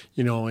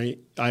 You know,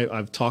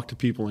 I've talked to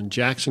people in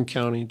Jackson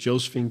County,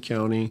 Josephine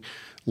County,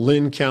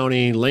 Lynn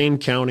County, Lane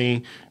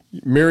County,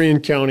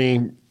 Marion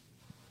County,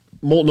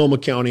 Multnomah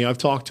County. I've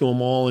talked to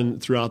them all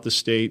throughout the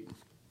state.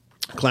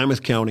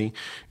 Klamath County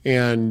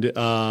and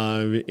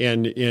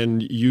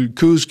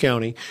Coos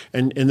County,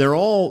 and they're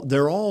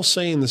all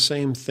saying the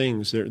same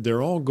things.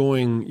 They're all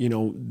going, you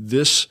know,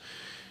 this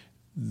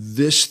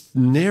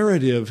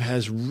narrative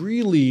has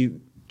really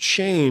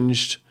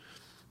changed.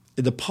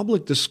 The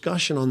public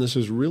discussion on this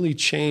has really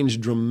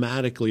changed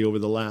dramatically over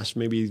the last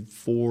maybe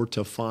 4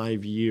 to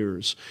 5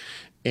 years,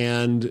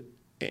 and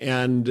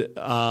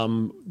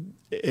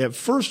at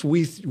first,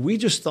 we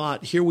just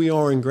thought, here we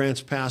are in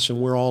Grants Pass, and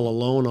we're all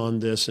alone on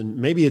this, and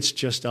maybe it's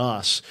just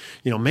us.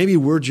 You know, maybe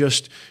we're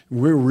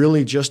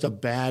really just a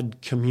bad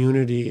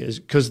community,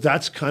 because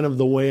that's kind of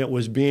the way it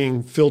was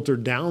being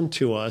filtered down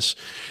to us.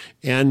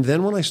 And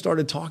then when I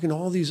started talking to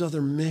all these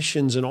other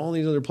missions and all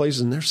these other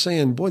places, and they're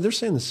saying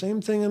the same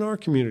thing in our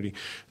community.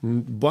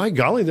 And by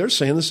golly, they're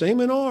saying the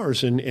same in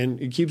ours, and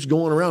it keeps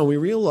going around. We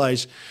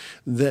realize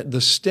that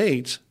the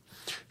state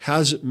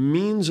has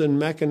means and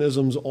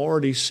mechanisms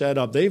already set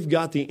up. They've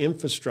got the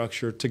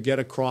infrastructure to get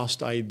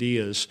across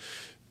ideas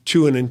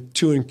to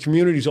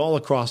communities all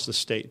across the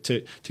state,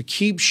 to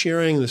keep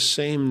sharing the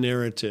same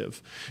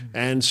narrative. Mm-hmm.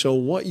 And so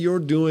what you're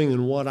doing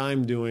and what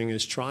I'm doing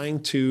is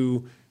trying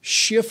to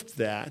shift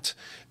that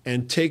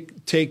and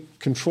take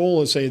control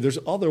and say there's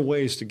other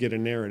ways to get a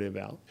narrative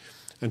out.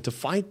 And to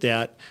fight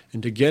that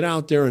and to get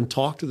out there and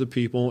talk to the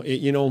people,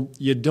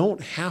 you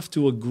don't have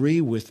to agree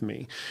with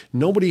me.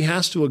 Nobody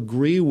has to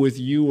agree with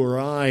you or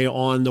I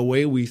on the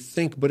way we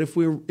think. But if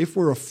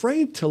we're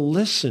afraid to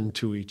listen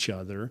to each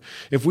other,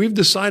 if we've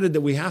decided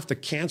that we have to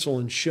cancel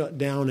and shut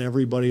down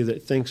everybody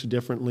that thinks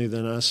differently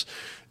than us,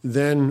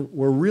 then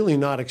we're really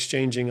not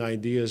exchanging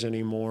ideas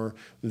anymore.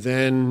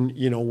 Then,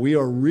 we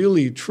are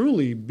really,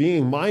 truly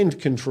being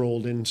mind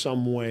controlled in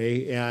some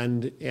way.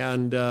 And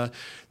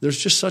there's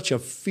just such a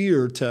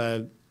fear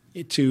to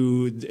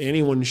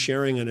anyone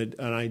sharing an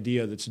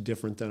idea that's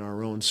different than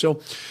our own. So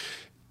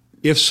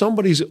if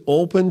somebody's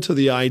open to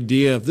the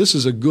idea, if this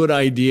is a good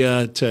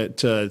idea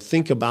to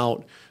think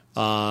about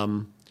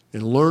and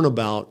learn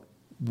about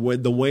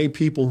the way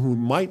people who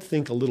might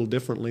think a little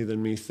differently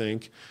than me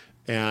think,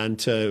 and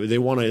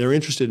they're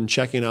interested in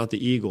checking out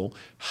the Eagle,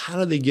 how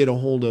do they get a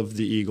hold of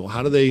the Eagle?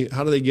 How do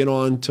they get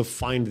on to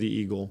find the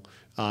Eagle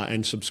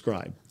and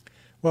subscribe?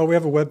 Well, we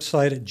have a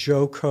website at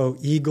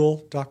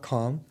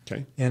jocoeagle.com.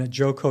 Okay. And at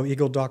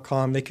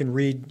jocoeagle.com, they can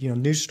read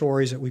news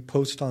stories that we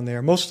post on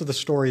there. Most of the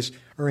stories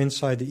are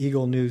inside the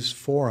Eagle News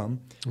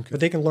Forum. Okay. But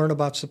they can learn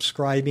about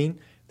subscribing.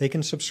 They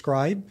can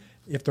subscribe.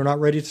 If they're not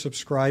ready to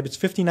subscribe, it's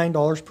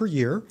 $59 per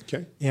year.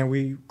 Okay. And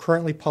we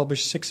currently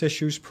publish 6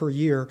 issues per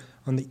year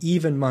on the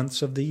even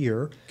months of the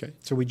year. Okay.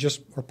 So we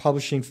just are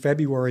publishing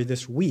February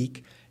this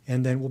week,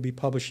 and then we'll be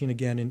publishing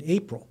again in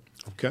April.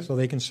 Okay. So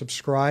they can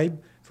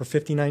subscribe for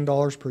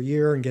 $59 per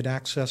year and get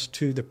access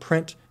to the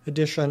print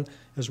edition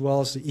as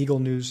well as the Eagle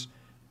News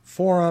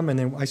Forum. And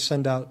then I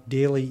send out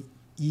daily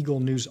Eagle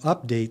News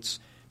updates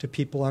to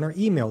people on our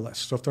email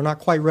list. So if they're not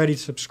quite ready to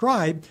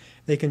subscribe,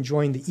 they can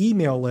join the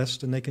email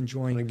list and they can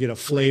join. And get a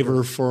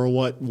flavor for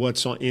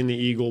what's in the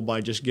Eagle by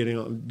just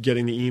getting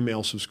the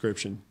email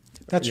subscription.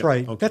 That's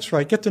right. Okay. That's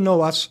right. Get to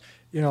know us.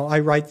 I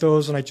write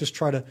those and I just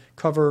try to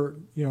cover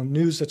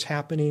news that's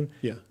happening.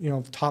 Yeah.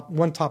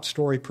 One top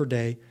story per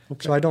day.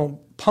 Okay. So I don't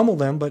pummel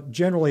them, but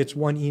generally it's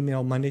one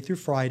email Monday through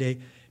Friday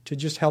to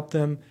just help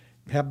them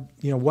have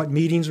what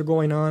meetings are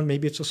going on.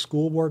 Maybe it's a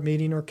school board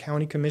meeting or a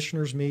county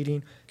commissioners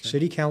meeting, okay,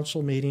 city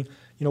council meeting.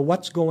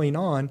 What's going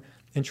on,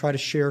 and try to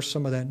share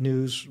some of that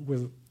news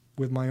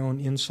with my own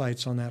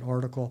insights on that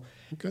article.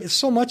 Okay.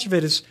 So much of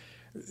it is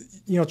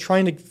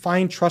trying to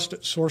find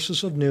trusted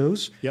sources of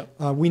news. Yep.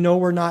 We know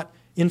we're not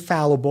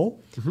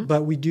infallible, mm-hmm,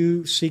 but we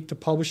do seek to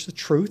publish the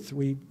truth.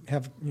 We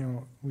have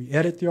we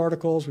edit the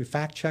articles, we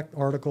fact check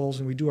articles,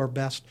 and we do our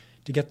best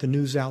to get the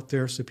news out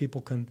there so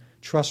people can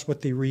trust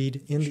what they read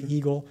in Sure. the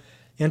Eagle.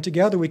 And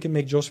together we can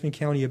make Josephine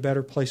County a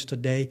better place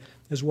today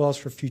as well as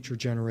for future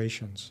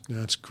generations.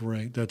 That's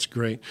great. That's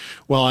great.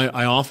 Well,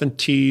 I often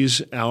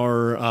tease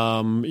our,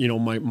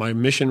 my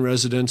mission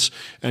residents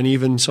and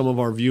even some of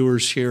our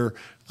viewers here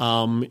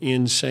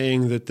in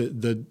saying that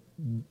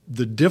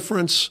the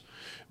difference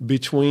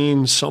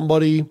between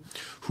somebody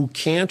who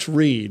can't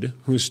read,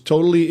 who's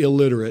totally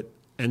illiterate,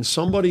 and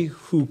somebody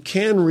who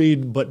can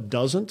read but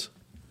doesn't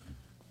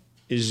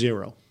is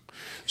zero.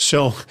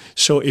 So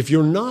if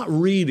you're not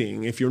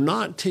reading, if you're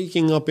not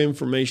taking up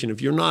information, if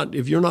you're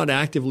not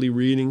actively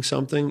reading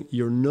something,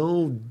 you're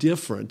no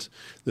different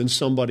than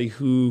somebody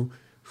who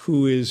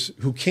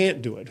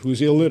can't do it,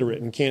 who's illiterate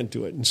and can't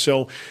do it. And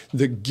so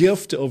the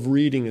gift of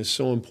reading is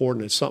so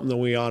important. It's something that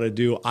we ought to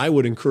do. I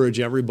would encourage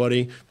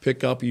everybody,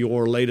 pick up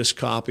your latest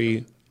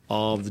copy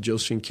of the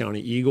Josephine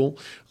County Eagle,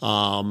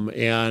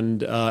 and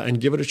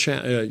give it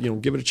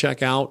a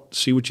check out.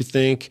 See what you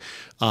think.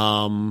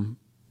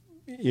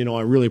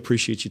 I really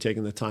appreciate you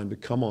taking the time to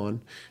come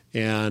on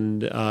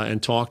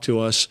and talk to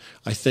us.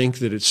 I think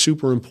that it's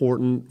super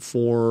important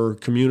for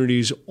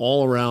communities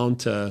all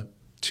around to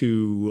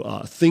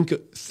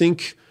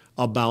think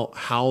about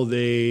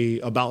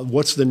about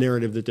what's the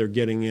narrative that they're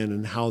getting in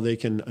and how they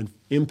can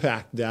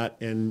impact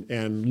that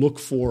and look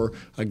for,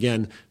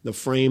 again, the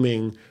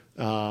framing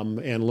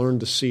and learn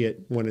to see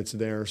it when it's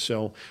there.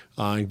 So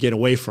get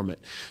away from it.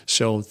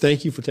 So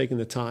thank you for taking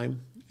the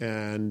time.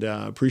 And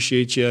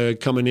appreciate you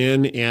coming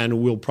in,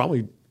 and we'll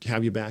probably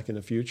have you back in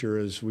the future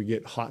as we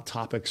get hot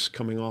topics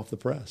coming off the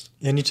press.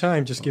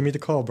 Anytime. Just give me the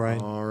call,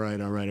 Brian. All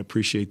right.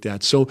 Appreciate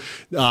that. So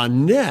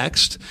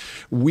next,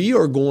 we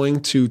are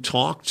going to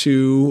talk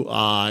to,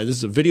 this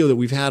is a video that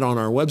we've had on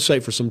our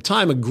website for some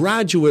time, a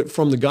graduate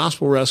from the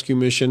Gospel Rescue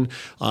Mission,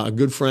 a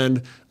good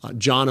friend,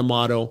 John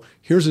Amato.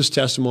 Here's his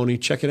testimony.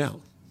 Check it out.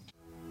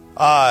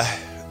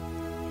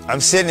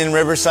 I'm sitting in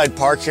Riverside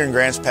Park here in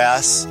Grants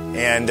Pass,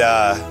 and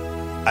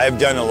I've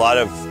done a lot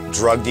of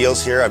drug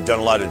deals here. I've done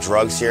a lot of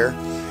drugs here.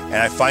 And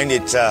I find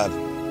it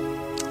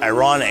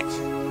ironic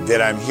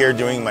that I'm here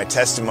doing my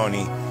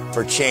testimony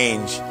for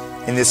change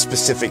in this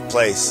specific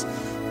place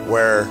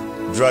where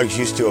drugs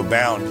used to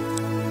abound.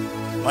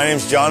 My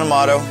name's John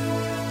Amato,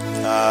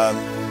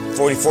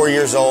 44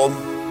 years old,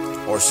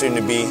 or soon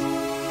to be.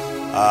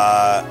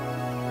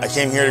 I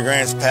came here to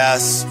Grants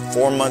Pass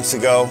 4 months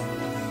ago.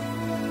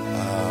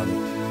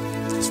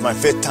 It's my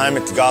 5th time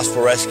at the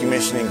Gospel Rescue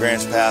Mission in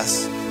Grants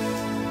Pass.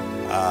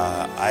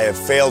 I have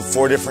failed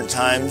 4 different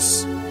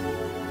times,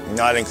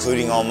 not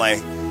including all my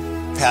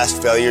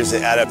past failures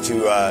that add up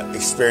to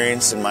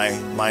experience in my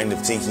mind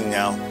of thinking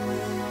now.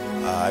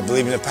 I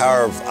believe in the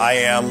power of I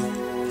am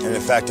and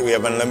the fact that we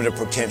have unlimited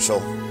potential.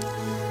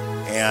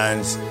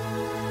 And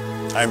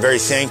I'm very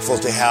thankful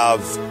to have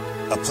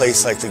a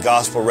place like the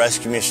Gospel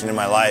Rescue Mission in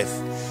my life,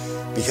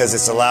 because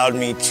it's allowed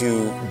me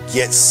to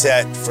get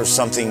set for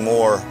something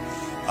more,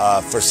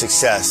 for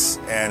success.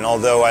 And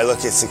although I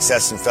look at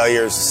success and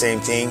failure as the same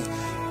thing,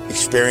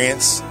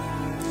 experience,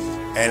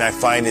 and I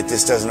find that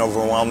this doesn't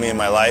overwhelm me in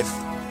my life.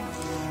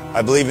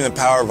 I believe in the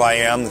power of I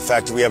am, the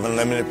fact that we have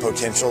unlimited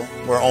potential.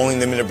 We're only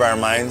limited by our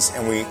minds,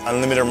 and we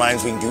unlimit our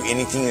minds, we can do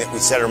anything that we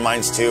set our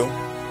minds to.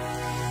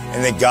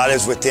 And that God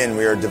is within.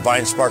 We are a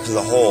divine spark of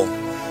the whole,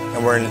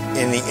 and we're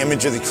in the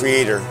image of the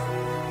Creator,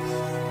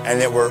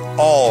 and that we're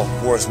all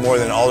worth more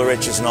than all the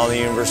riches and all the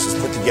universes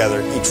put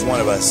together, each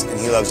one of us, and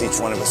He loves each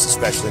one of us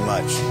especially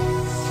much.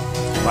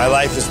 My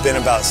life has been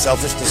about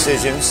selfish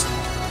decisions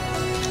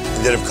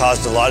that have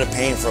caused a lot of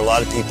pain for a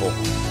lot of people,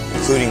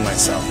 including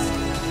myself.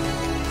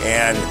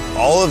 And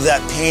all of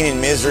that pain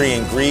and misery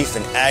and grief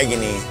and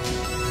agony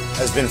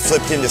has been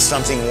flipped into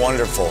something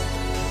wonderful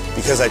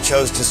because I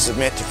chose to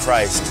submit to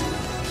Christ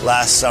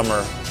last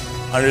summer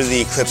under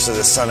the eclipse of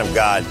the Son of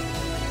God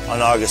on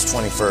August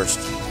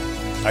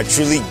 21st. I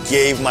truly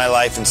gave my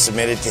life and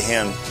submitted to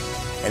Him,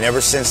 and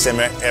ever since then,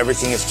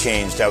 everything has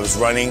changed. I was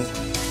running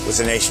with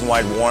a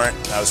nationwide warrant.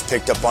 I was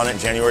picked up on it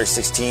January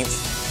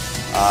 16th.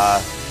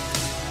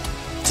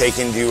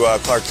 Taken to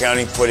Clark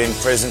County, put in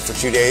prison for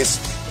 2 days,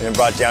 and then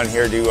brought down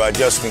here to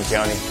Josephine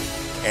County.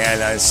 And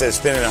instead of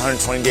spending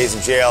 120 days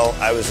in jail,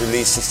 I was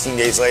released 16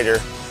 days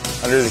later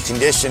under the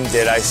condition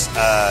that I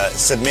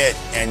submit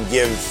and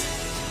give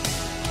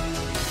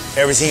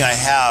everything I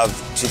have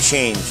to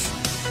change.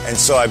 And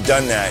so I've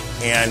done that.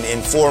 And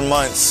in 4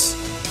 months,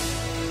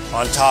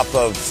 on top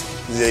of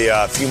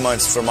the few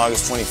months from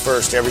August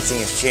 21st, everything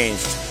has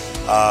changed.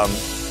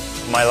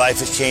 My life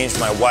has changed.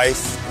 My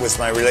wife, with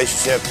my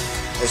relationship,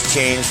 has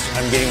changed.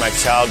 I'm getting my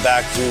child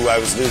back who I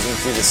was losing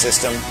through the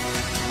system.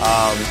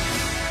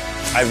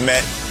 I've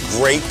met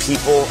great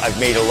people. I've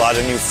made a lot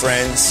of new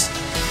friends.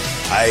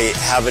 I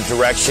have a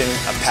direction,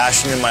 a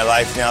passion in my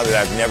life now that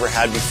I've never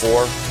had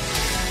before.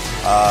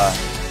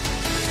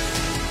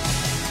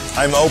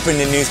 I'm open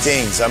to new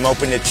things. I'm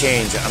open to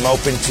change. I'm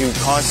open to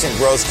constant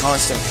growth,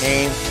 constant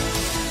pain.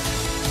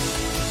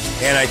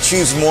 And I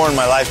choose more in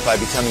my life by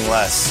becoming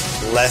less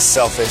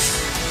selfish,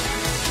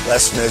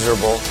 less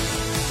miserable,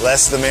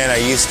 less the man I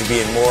used to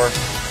be, and more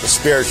the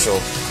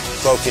spiritual,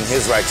 cloaked in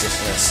His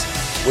righteousness,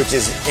 which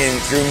is in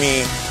through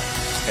me,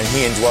 and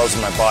He indwells in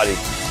my body.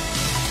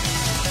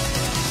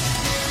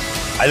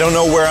 I don't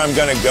know where I'm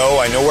going to go.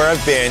 I know where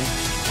I've been.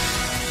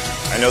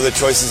 I know the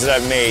choices that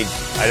I've made.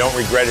 I don't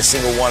regret a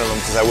single one of them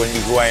because I wouldn't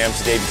be who I am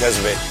today because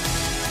of it.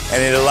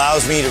 And it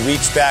allows me to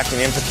reach back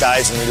and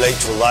empathize and relate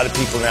to a lot of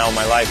people now in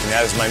my life, and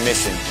that is my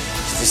mission,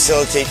 to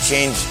facilitate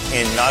change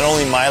in not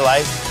only my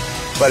life,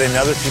 but in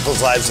other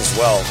people's lives as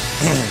well,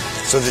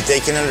 so that they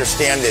can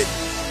understand that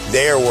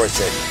they are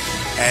worth it.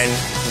 And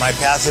my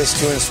path is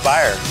to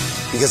inspire,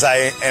 because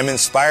I am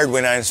inspired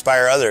when I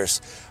inspire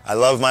others. I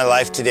love my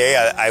life today.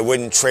 I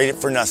wouldn't trade it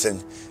for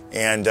nothing.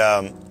 And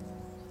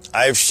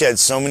I've shed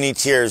so many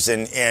tears,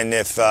 and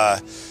if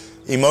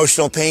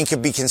emotional pain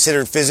could be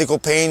considered physical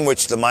pain,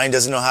 which the mind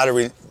doesn't know how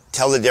to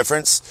tell the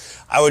difference,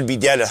 I would be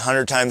dead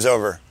 100 times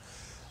over.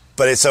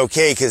 but it's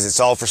okay because it's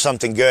all for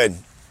something good.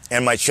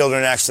 And my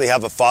children actually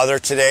have a father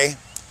today.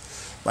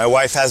 My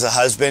wife has a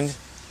husband.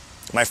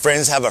 My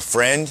friends have a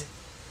friend.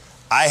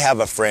 I have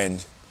a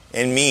friend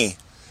in me.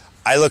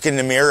 I look in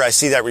the mirror, I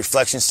see that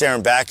reflection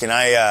staring back, and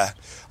I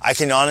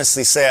can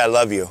honestly say I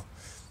love you,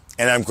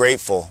 and I'm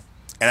grateful,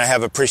 and I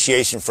have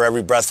appreciation for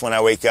every breath when I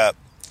wake up.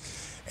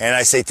 And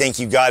I say thank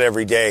you, God,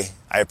 every day.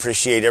 I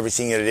appreciate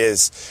everything that it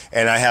is,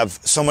 and I have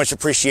so much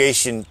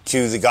appreciation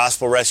to the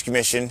Gospel Rescue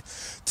Mission,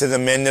 to the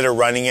men that are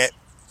running it,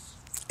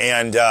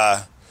 and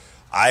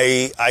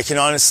I can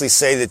honestly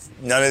say that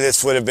none of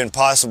this would have been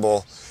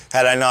possible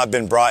had I not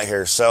been brought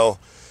here. So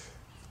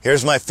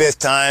here's my 5th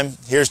time.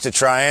 Here's to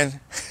trying.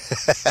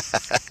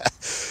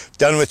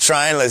 Done with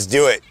trying, let's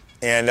do it.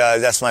 And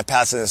that's my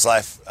path in this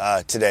life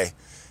today.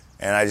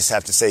 And I just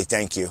have to say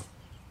thank you.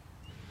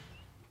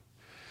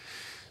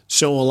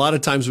 So a lot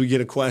of times we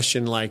get a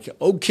question like,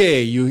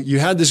 okay, you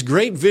had this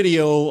great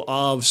video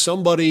of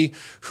somebody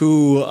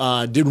who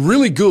did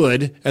really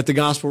good at the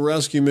Gospel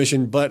Rescue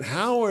Mission, but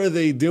how are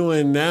they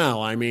doing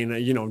now? I mean,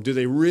 do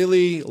they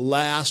really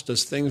last?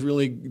 Does things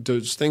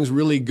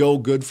really go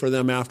good for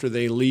them after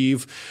they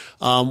leave?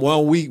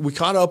 Well, we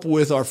caught up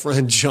with our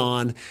friend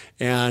John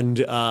and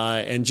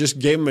just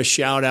gave him a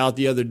shout out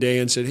the other day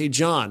and said, hey,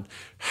 John,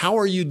 how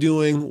are you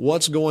doing?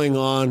 What's going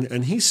on?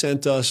 And he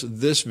sent us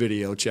this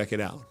video. Check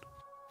it out.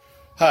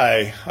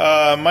 Hi,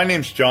 my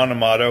name's John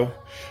Amato.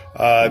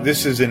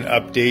 This is an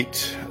update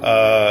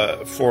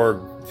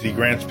for the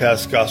Grants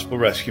Pass Gospel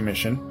Rescue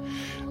Mission.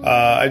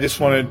 I just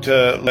wanted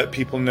to let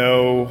people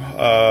know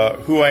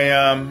who I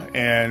am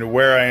and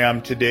where I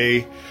am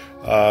today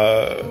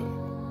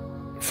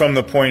from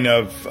the point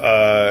of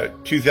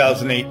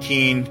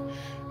 2018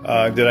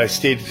 that I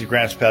stayed at the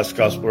Grants Pass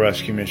Gospel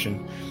Rescue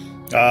Mission.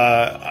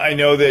 I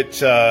know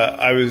that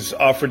I was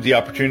offered the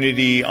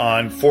opportunity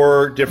on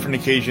 4 different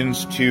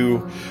occasions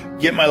to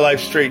get my life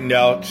straightened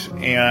out,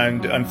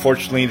 and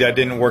unfortunately that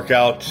didn't work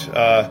out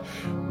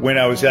when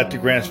I was at the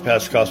Grants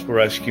Pass Gospel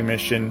Rescue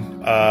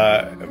Mission,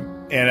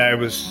 and I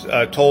was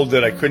told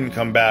that I couldn't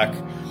come back.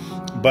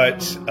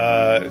 But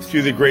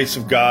through the grace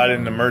of God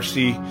and the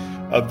mercy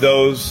of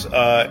those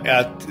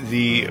at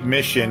the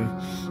mission,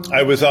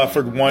 I was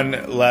offered one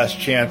last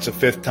chance, a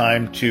 5th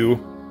time, to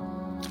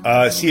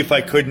see if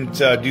I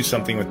couldn't do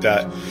something with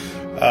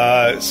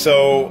that.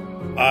 So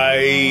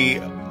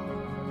I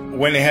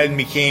went ahead and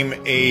became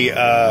a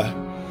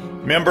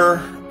member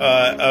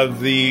of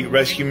the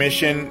rescue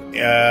mission,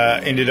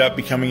 ended up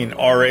becoming an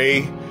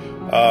RA,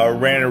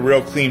 ran a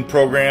real clean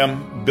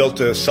program, built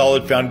a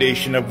solid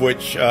foundation of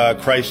which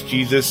Christ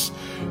Jesus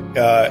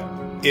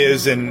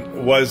is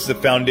and was the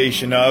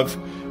foundation of.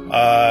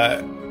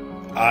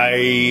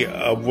 I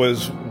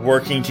was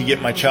working to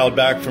get my child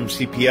back from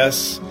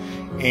CPS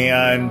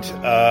and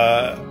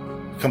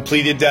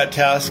completed that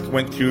task,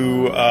 went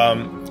through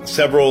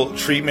several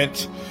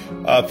treatment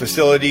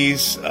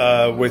facilities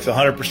with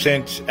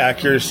 100%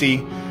 accuracy,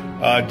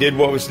 did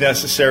what was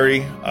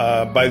necessary.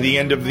 By the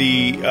end of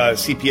the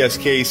CPS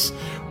case,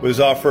 was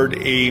offered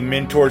a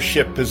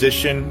mentorship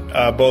position,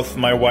 both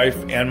my wife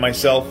and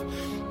myself,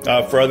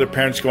 for other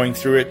parents going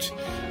through it.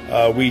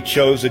 We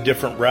chose a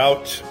different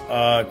route.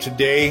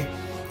 Today,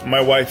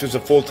 my wife is a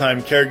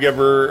full-time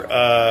caregiver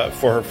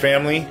for her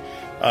family.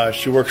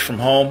 She works from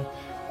home.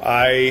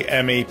 I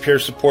am a peer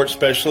support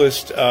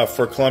specialist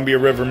for Columbia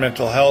River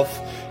Mental Health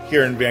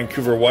here in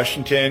Vancouver,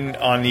 Washington,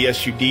 on the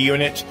SUD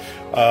unit.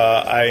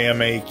 I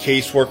am a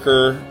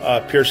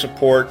caseworker, peer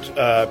support,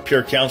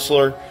 peer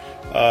counselor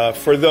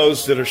for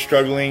those that are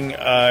struggling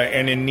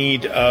and in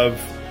need of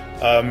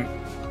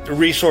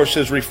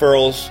resources,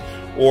 referrals,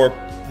 or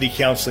the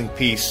counseling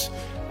piece.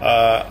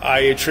 I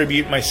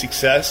attribute my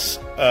success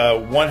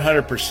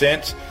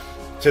 100%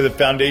 to the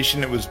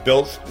foundation that was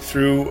built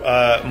through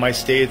my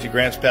stay at the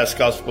Grants Pass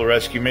Gospel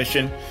Rescue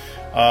Mission.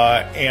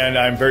 And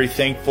I'm very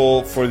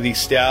thankful for the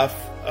staff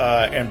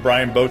and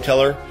Brian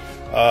Boteller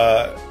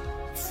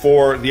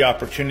for the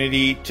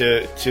opportunity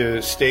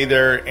to stay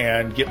there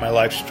and get my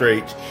life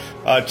straight.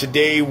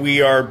 Today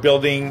we are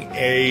building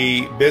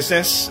a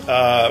business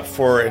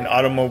for an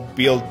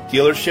automobile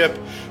dealership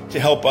to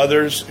help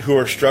others who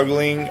are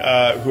struggling,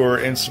 who are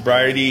in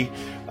sobriety,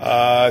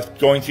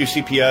 going through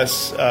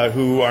CPS,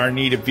 who are in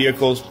need of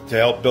vehicles to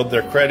help build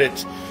their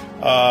credit.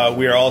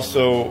 We are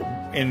also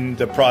in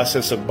the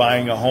process of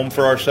buying a home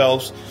for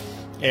ourselves.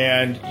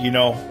 And,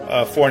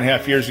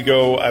 4.5 years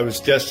ago, I was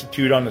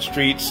destitute on the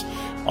streets,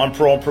 on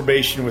parole and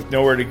probation with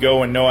nowhere to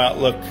go and no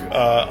outlook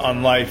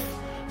on life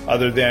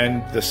other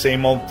than the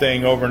same old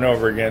thing over and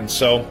over again.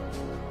 So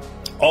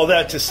all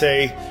that to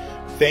say,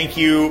 thank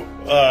you,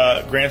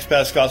 Grants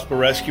Pass Gospel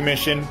Rescue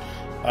Mission.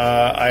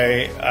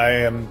 I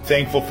am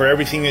thankful for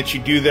everything that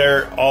you do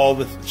there, all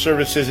the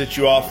services that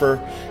you offer,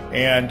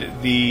 and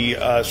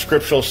the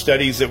scriptural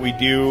studies that we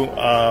do.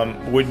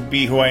 Wouldn't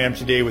be who I am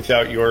today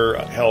without your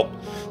help.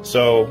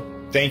 So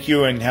thank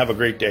you and have a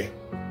great day.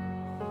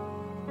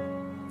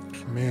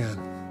 Man,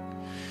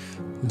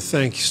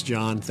 Thanks,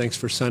 John. Thanks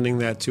for sending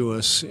that to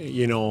us.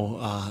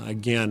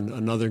 Again,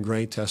 another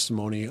great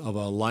testimony of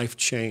a life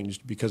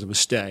changed because of a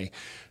stay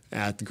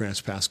at the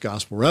Grants Pass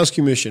Gospel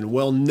Rescue Mission.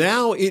 Well,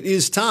 now it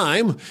is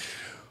time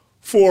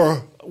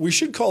for, we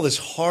should call this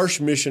harsh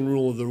mission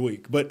rule of the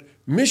week, but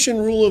mission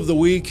rule of the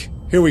week,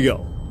 here we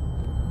go.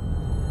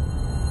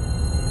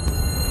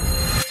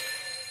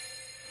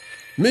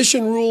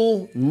 Mission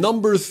rule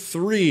number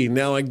 3.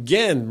 Now,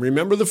 again,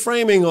 remember the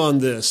framing on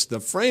this. The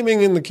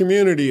framing in the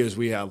community is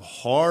we have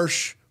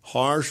harsh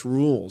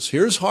rules.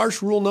 Here's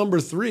harsh rule number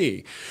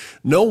 3.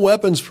 No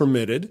weapons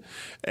permitted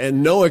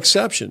and no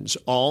exceptions.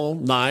 All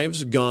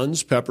knives,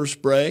 guns, pepper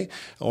spray,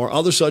 or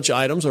other such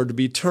items are to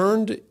be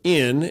turned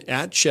in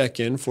at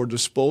check-in for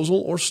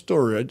disposal or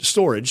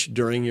storage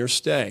during your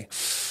stay.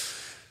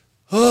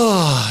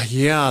 Oh,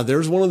 yeah,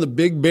 there's one of the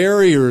big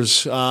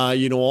barriers,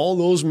 all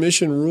those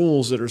mission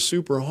rules that are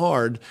super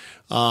hard.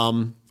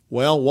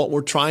 Well, what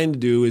we're trying to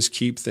do is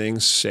keep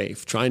things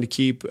safe, trying to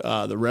keep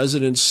the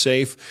residents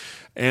safe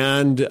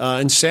and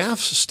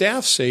staff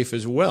safe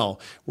as well.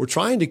 We're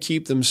trying to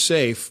keep them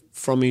safe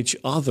from each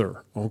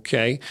other,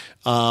 okay?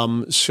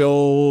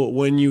 So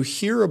when you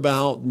hear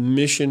about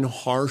mission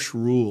harsh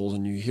rules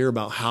and you hear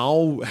about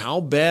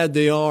how bad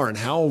they are and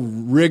how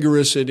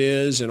rigorous it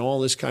is and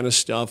all this kind of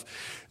stuff,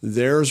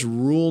 there's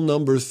rule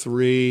number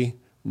 3,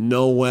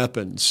 no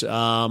weapons.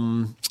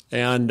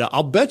 And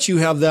I'll bet you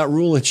have that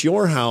rule at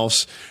your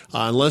house,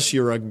 unless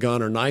you're a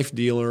gun or knife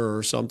dealer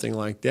or something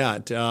like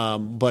that.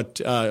 But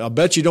I'll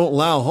bet you don't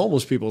allow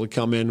homeless people to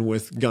come in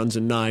with guns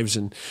and knives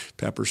and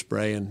pepper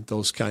spray and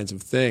those kinds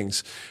of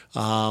things.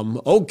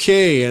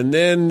 Okay, and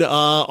then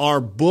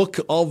our book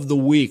of the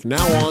week.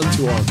 Now on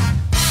to our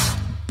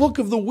book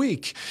of the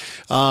week.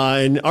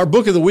 And our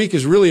book of the week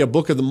is really a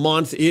book of the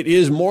month. It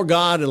is More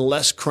God and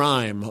Less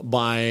Crime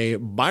by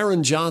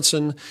Byron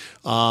Johnson.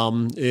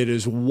 It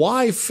is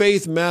Why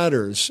Faith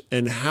Matters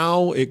and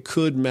How It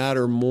Could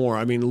Matter More.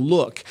 I mean,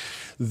 look,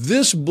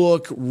 this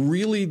book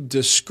really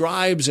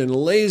describes and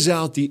lays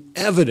out the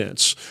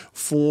evidence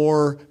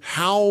for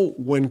how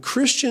when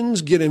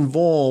Christians get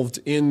involved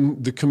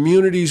in the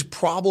community's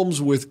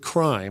problems with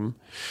crime,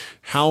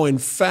 how in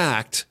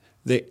fact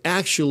they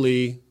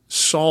actually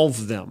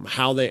solve them,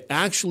 how they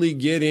actually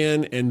get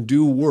in and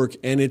do work.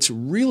 And it's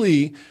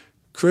really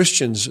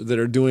Christians that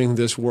are doing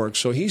this work.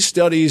 So he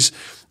studies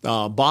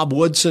Bob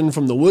Woodson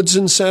from the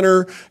Woodson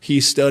Center.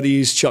 He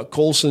studies Chuck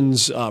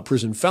Colson's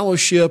prison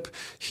fellowship.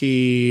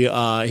 He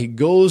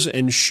goes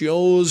and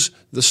shows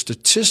the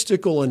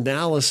statistical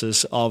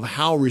analysis of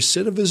how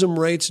recidivism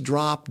rates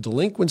drop,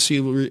 delinquency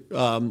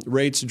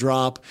rates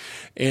drop,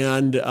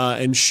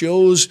 and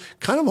shows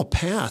kind of a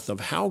path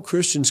of how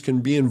Christians can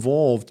be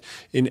involved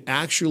in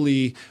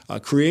actually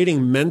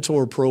creating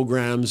mentor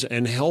programs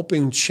and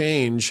helping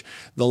change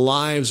the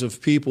lives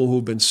of people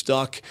who've been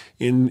stuck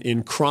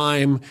in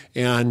crime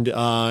and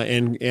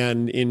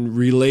in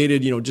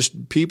related,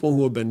 just people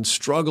who have been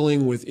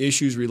struggling with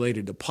issues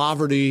related to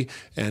poverty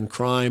and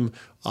crime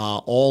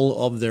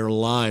all of their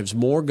lives.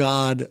 More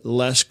God,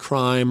 Less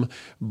Crime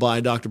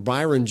by Dr.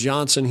 Byron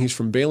Johnson. He's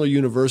from Baylor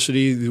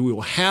University. We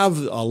will have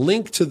a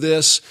link to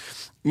this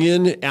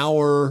in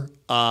our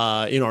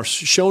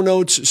show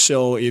notes.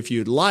 So if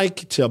you'd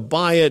like to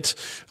buy it,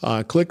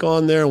 click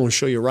on there and we'll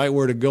show you right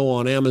where to go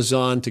on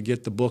Amazon to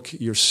get the book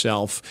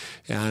yourself.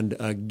 And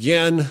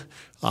again,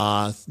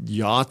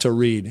 you ought to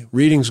read.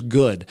 Reading's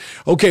good.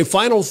 Okay,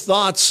 final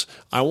thoughts.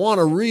 I want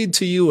to read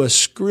to you a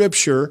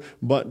scripture,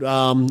 but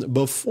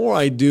before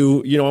I do,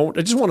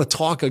 I just want to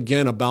talk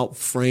again about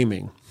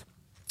framing.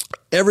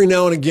 Every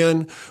now and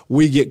again,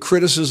 we get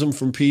criticism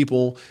from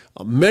people,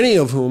 many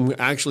of whom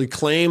actually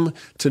claim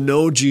to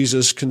know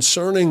Jesus,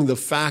 concerning the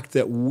fact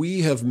that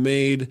we have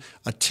made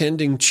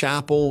attending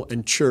chapel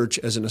and church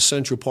as an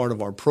essential part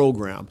of our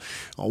program.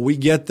 We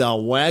get the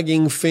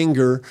wagging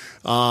finger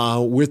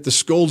with the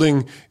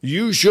scolding,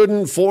 you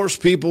shouldn't force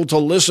people to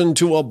listen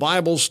to a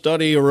Bible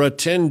study or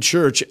attend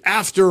church.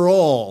 After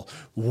all,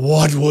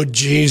 what would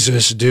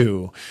Jesus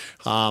do?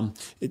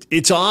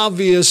 It's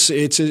obvious.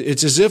 It's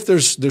as if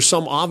there's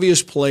some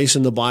obvious place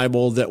in the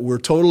Bible that we're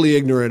totally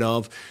ignorant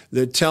of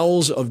that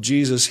tells of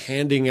Jesus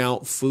handing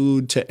out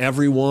food to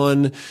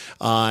everyone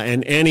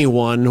and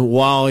anyone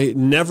while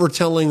never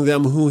telling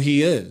them who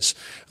he is.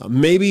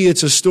 Maybe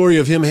it's a story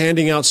of him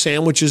handing out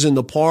sandwiches in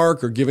the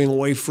park or giving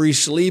away free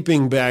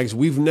sleeping bags.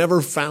 We've never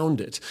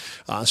found it.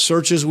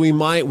 Search as we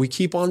might, we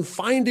keep on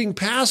finding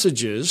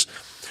passages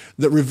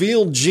that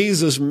reveal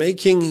Jesus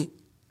making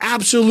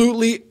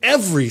absolutely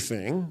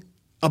everything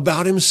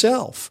about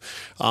himself.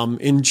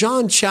 In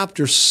John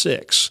chapter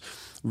 6,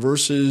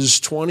 verses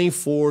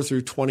 24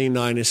 through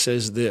 29, it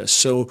says this,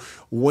 so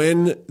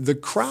when the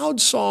crowd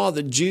saw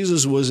that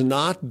Jesus was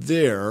not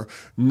there,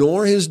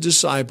 nor his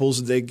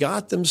disciples, they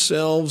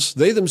themselves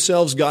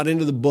got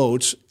into the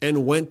boats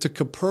and went to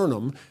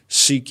Capernaum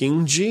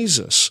seeking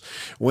Jesus.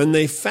 When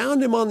they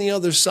found him on the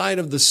other side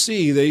of the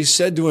sea, they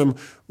said to him,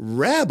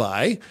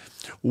 Rabbi,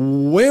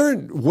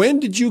 when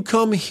did you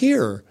come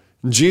here?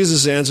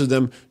 Jesus answered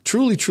them,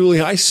 "Truly,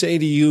 truly, I say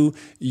to you,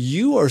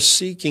 you are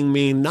seeking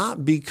me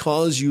not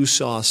because you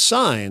saw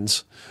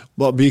signs,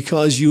 but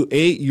because you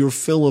ate your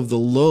fill of the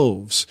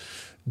loaves.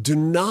 Do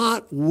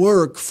not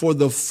work for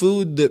the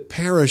food that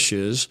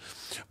perishes,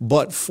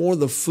 but for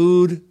the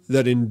food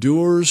that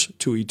endures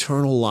to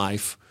eternal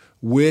life,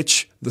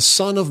 which the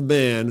Son of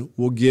Man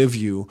will give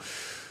you.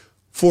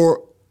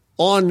 For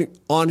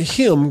on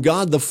him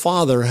God the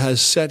Father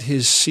has set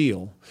his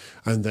seal."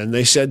 And then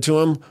they said to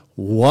him,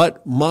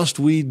 "What must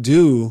we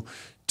do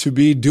to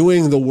be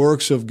doing the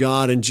works of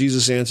God?" And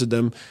Jesus answered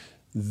them,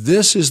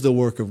 "This is the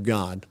work of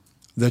God,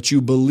 that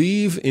you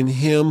believe in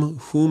him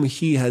whom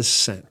he has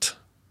sent."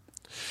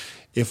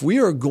 If we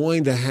are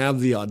going to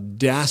have the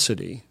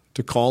audacity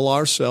to call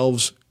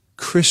ourselves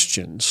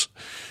Christians,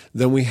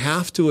 then we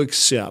have to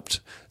accept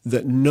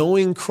that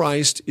knowing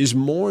Christ is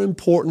more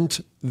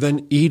important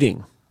than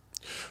eating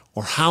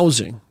or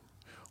housing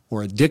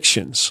or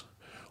addictions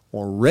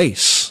or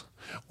race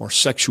or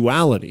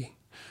sexuality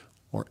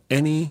or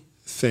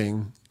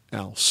anything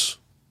else.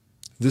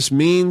 This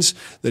means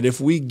that if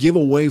we give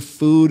away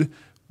food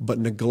but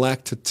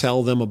neglect to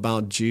tell them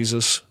about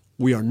Jesus,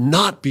 we are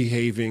not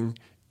behaving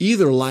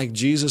either like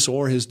Jesus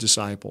or his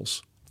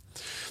disciples.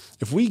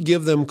 If we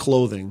give them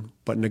clothing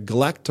but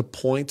neglect to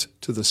point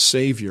to the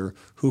Savior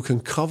who can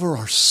cover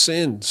our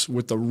sins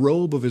with the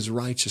robe of his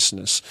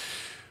righteousness,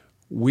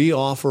 we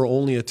offer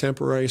only a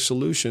temporary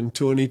solution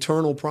to an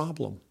eternal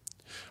problem.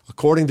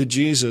 According to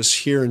Jesus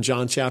here in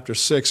John chapter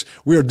 6,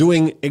 we are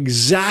doing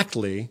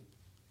exactly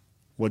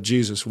what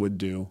Jesus would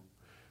do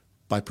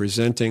by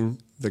presenting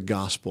the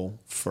gospel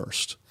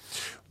first.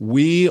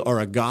 We are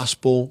a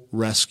gospel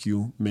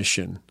rescue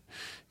mission.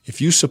 If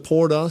you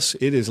support us,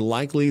 it is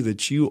likely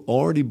that you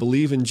already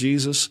believe in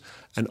Jesus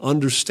and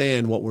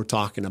understand what we're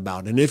talking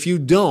about. And if you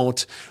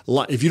don't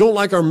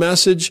like our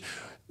message,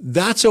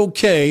 that's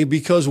okay,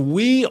 because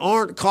we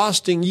aren't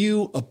costing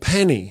you a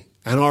penny,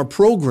 and our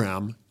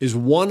program is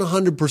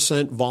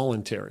 100%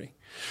 voluntary.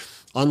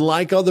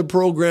 Unlike other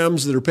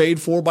programs that are paid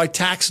for by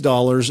tax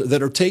dollars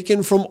that are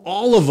taken from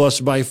all of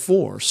us by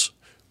force,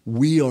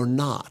 we are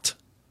not.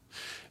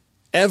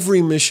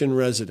 Every mission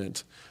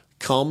resident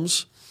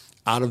comes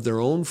out of their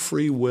own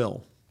free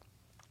will.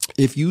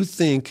 If you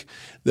think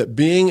that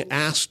being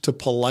asked to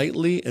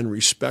politely and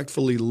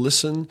respectfully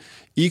listen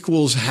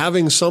equals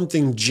having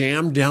something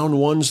jammed down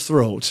one's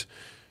throat,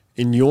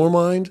 in your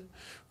mind,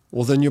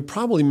 well, then you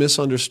probably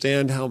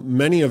misunderstand how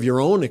many of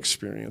your own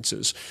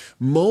experiences.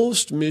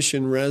 Most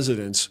mission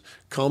residents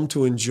come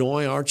to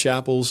enjoy our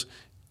chapels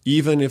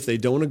even if they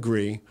don't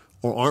agree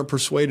or aren't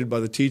persuaded by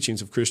the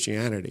teachings of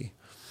Christianity.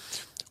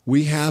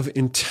 We have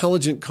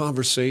intelligent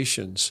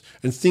conversations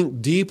and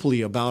think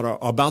deeply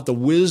about the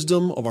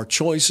wisdom of our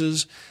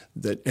choices,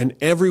 and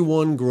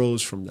everyone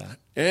grows from that.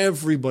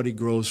 Everybody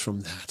grows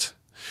from that.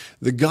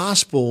 The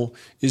gospel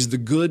is the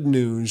good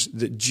news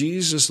that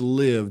Jesus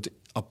lived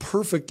a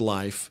perfect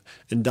life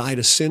and died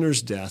a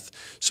sinner's death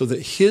so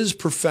that his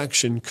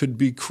perfection could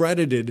be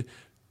credited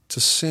to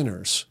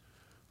sinners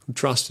who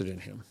trusted in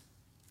him.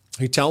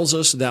 He tells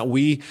us that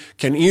we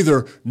can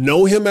either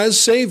know him as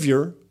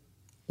Savior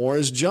or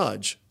as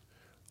judge,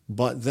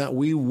 but that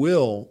we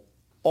will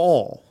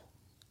all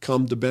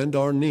come to bend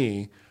our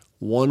knee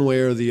one way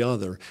or the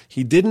other.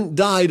 He didn't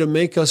die to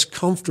make us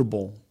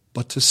comfortable,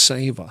 but to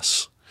save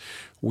us.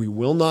 We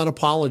will not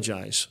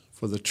apologize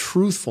for the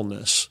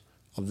truthfulness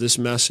of this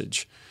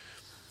message.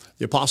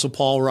 The Apostle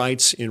Paul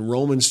writes in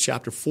Romans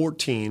chapter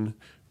 14,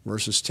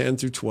 verses 10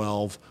 through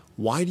 12,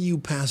 "Why do you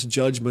pass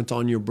judgment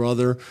on your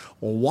brother?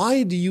 Or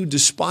why do you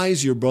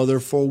despise your brother?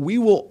 For we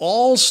will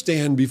all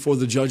stand before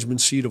the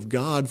judgment seat of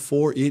God.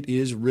 For it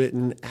is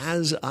written,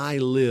 'As I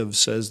live,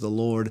 says the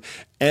Lord,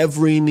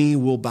 every knee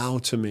will bow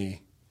to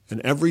me, and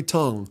every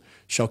tongue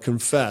shall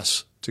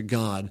confess to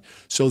God.'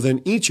 So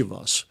then each of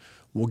us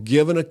will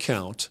give an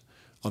account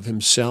of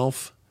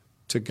himself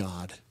to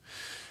God."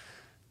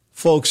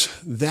 Folks,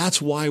 that's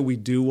why we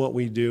do what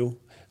we do.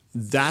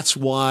 That's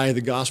why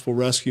the Gospel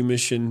Rescue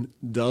Mission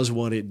does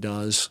what it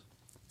does.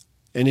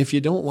 And if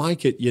you don't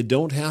like it, you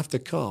don't have to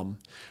come.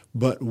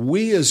 But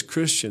we as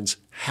Christians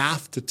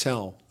have to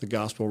tell the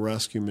Gospel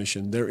Rescue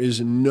Mission. There is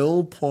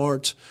no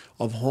part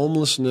of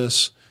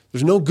homelessness,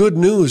 there's no good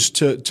news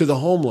to the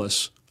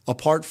homeless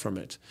apart from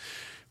it.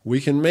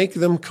 We can make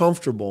them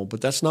comfortable,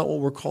 but that's not what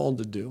we're called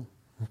to do.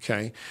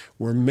 Okay,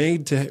 we're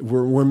made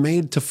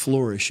to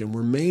flourish, and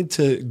we're made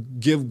to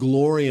give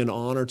glory and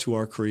honor to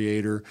our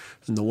Creator.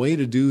 And the way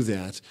to do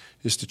that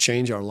is to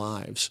change our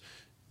lives.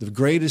 The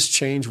greatest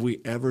change we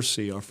ever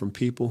see are from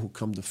people who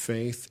come to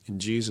faith in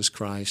Jesus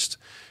Christ.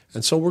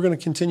 And so we're going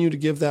to continue to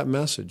give that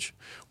message.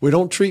 We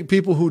don't treat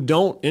people who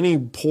don't any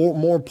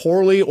more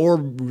poorly,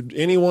 or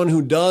anyone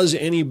who does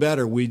any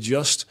better. We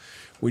just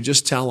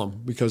tell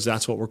them, because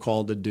that's what we're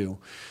called to do.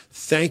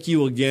 Thank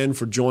you again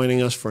for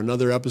joining us for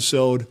another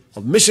episode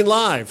of Mission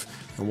Live,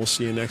 and we'll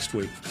see you next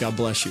week. God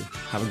bless you.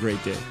 Have a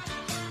great day.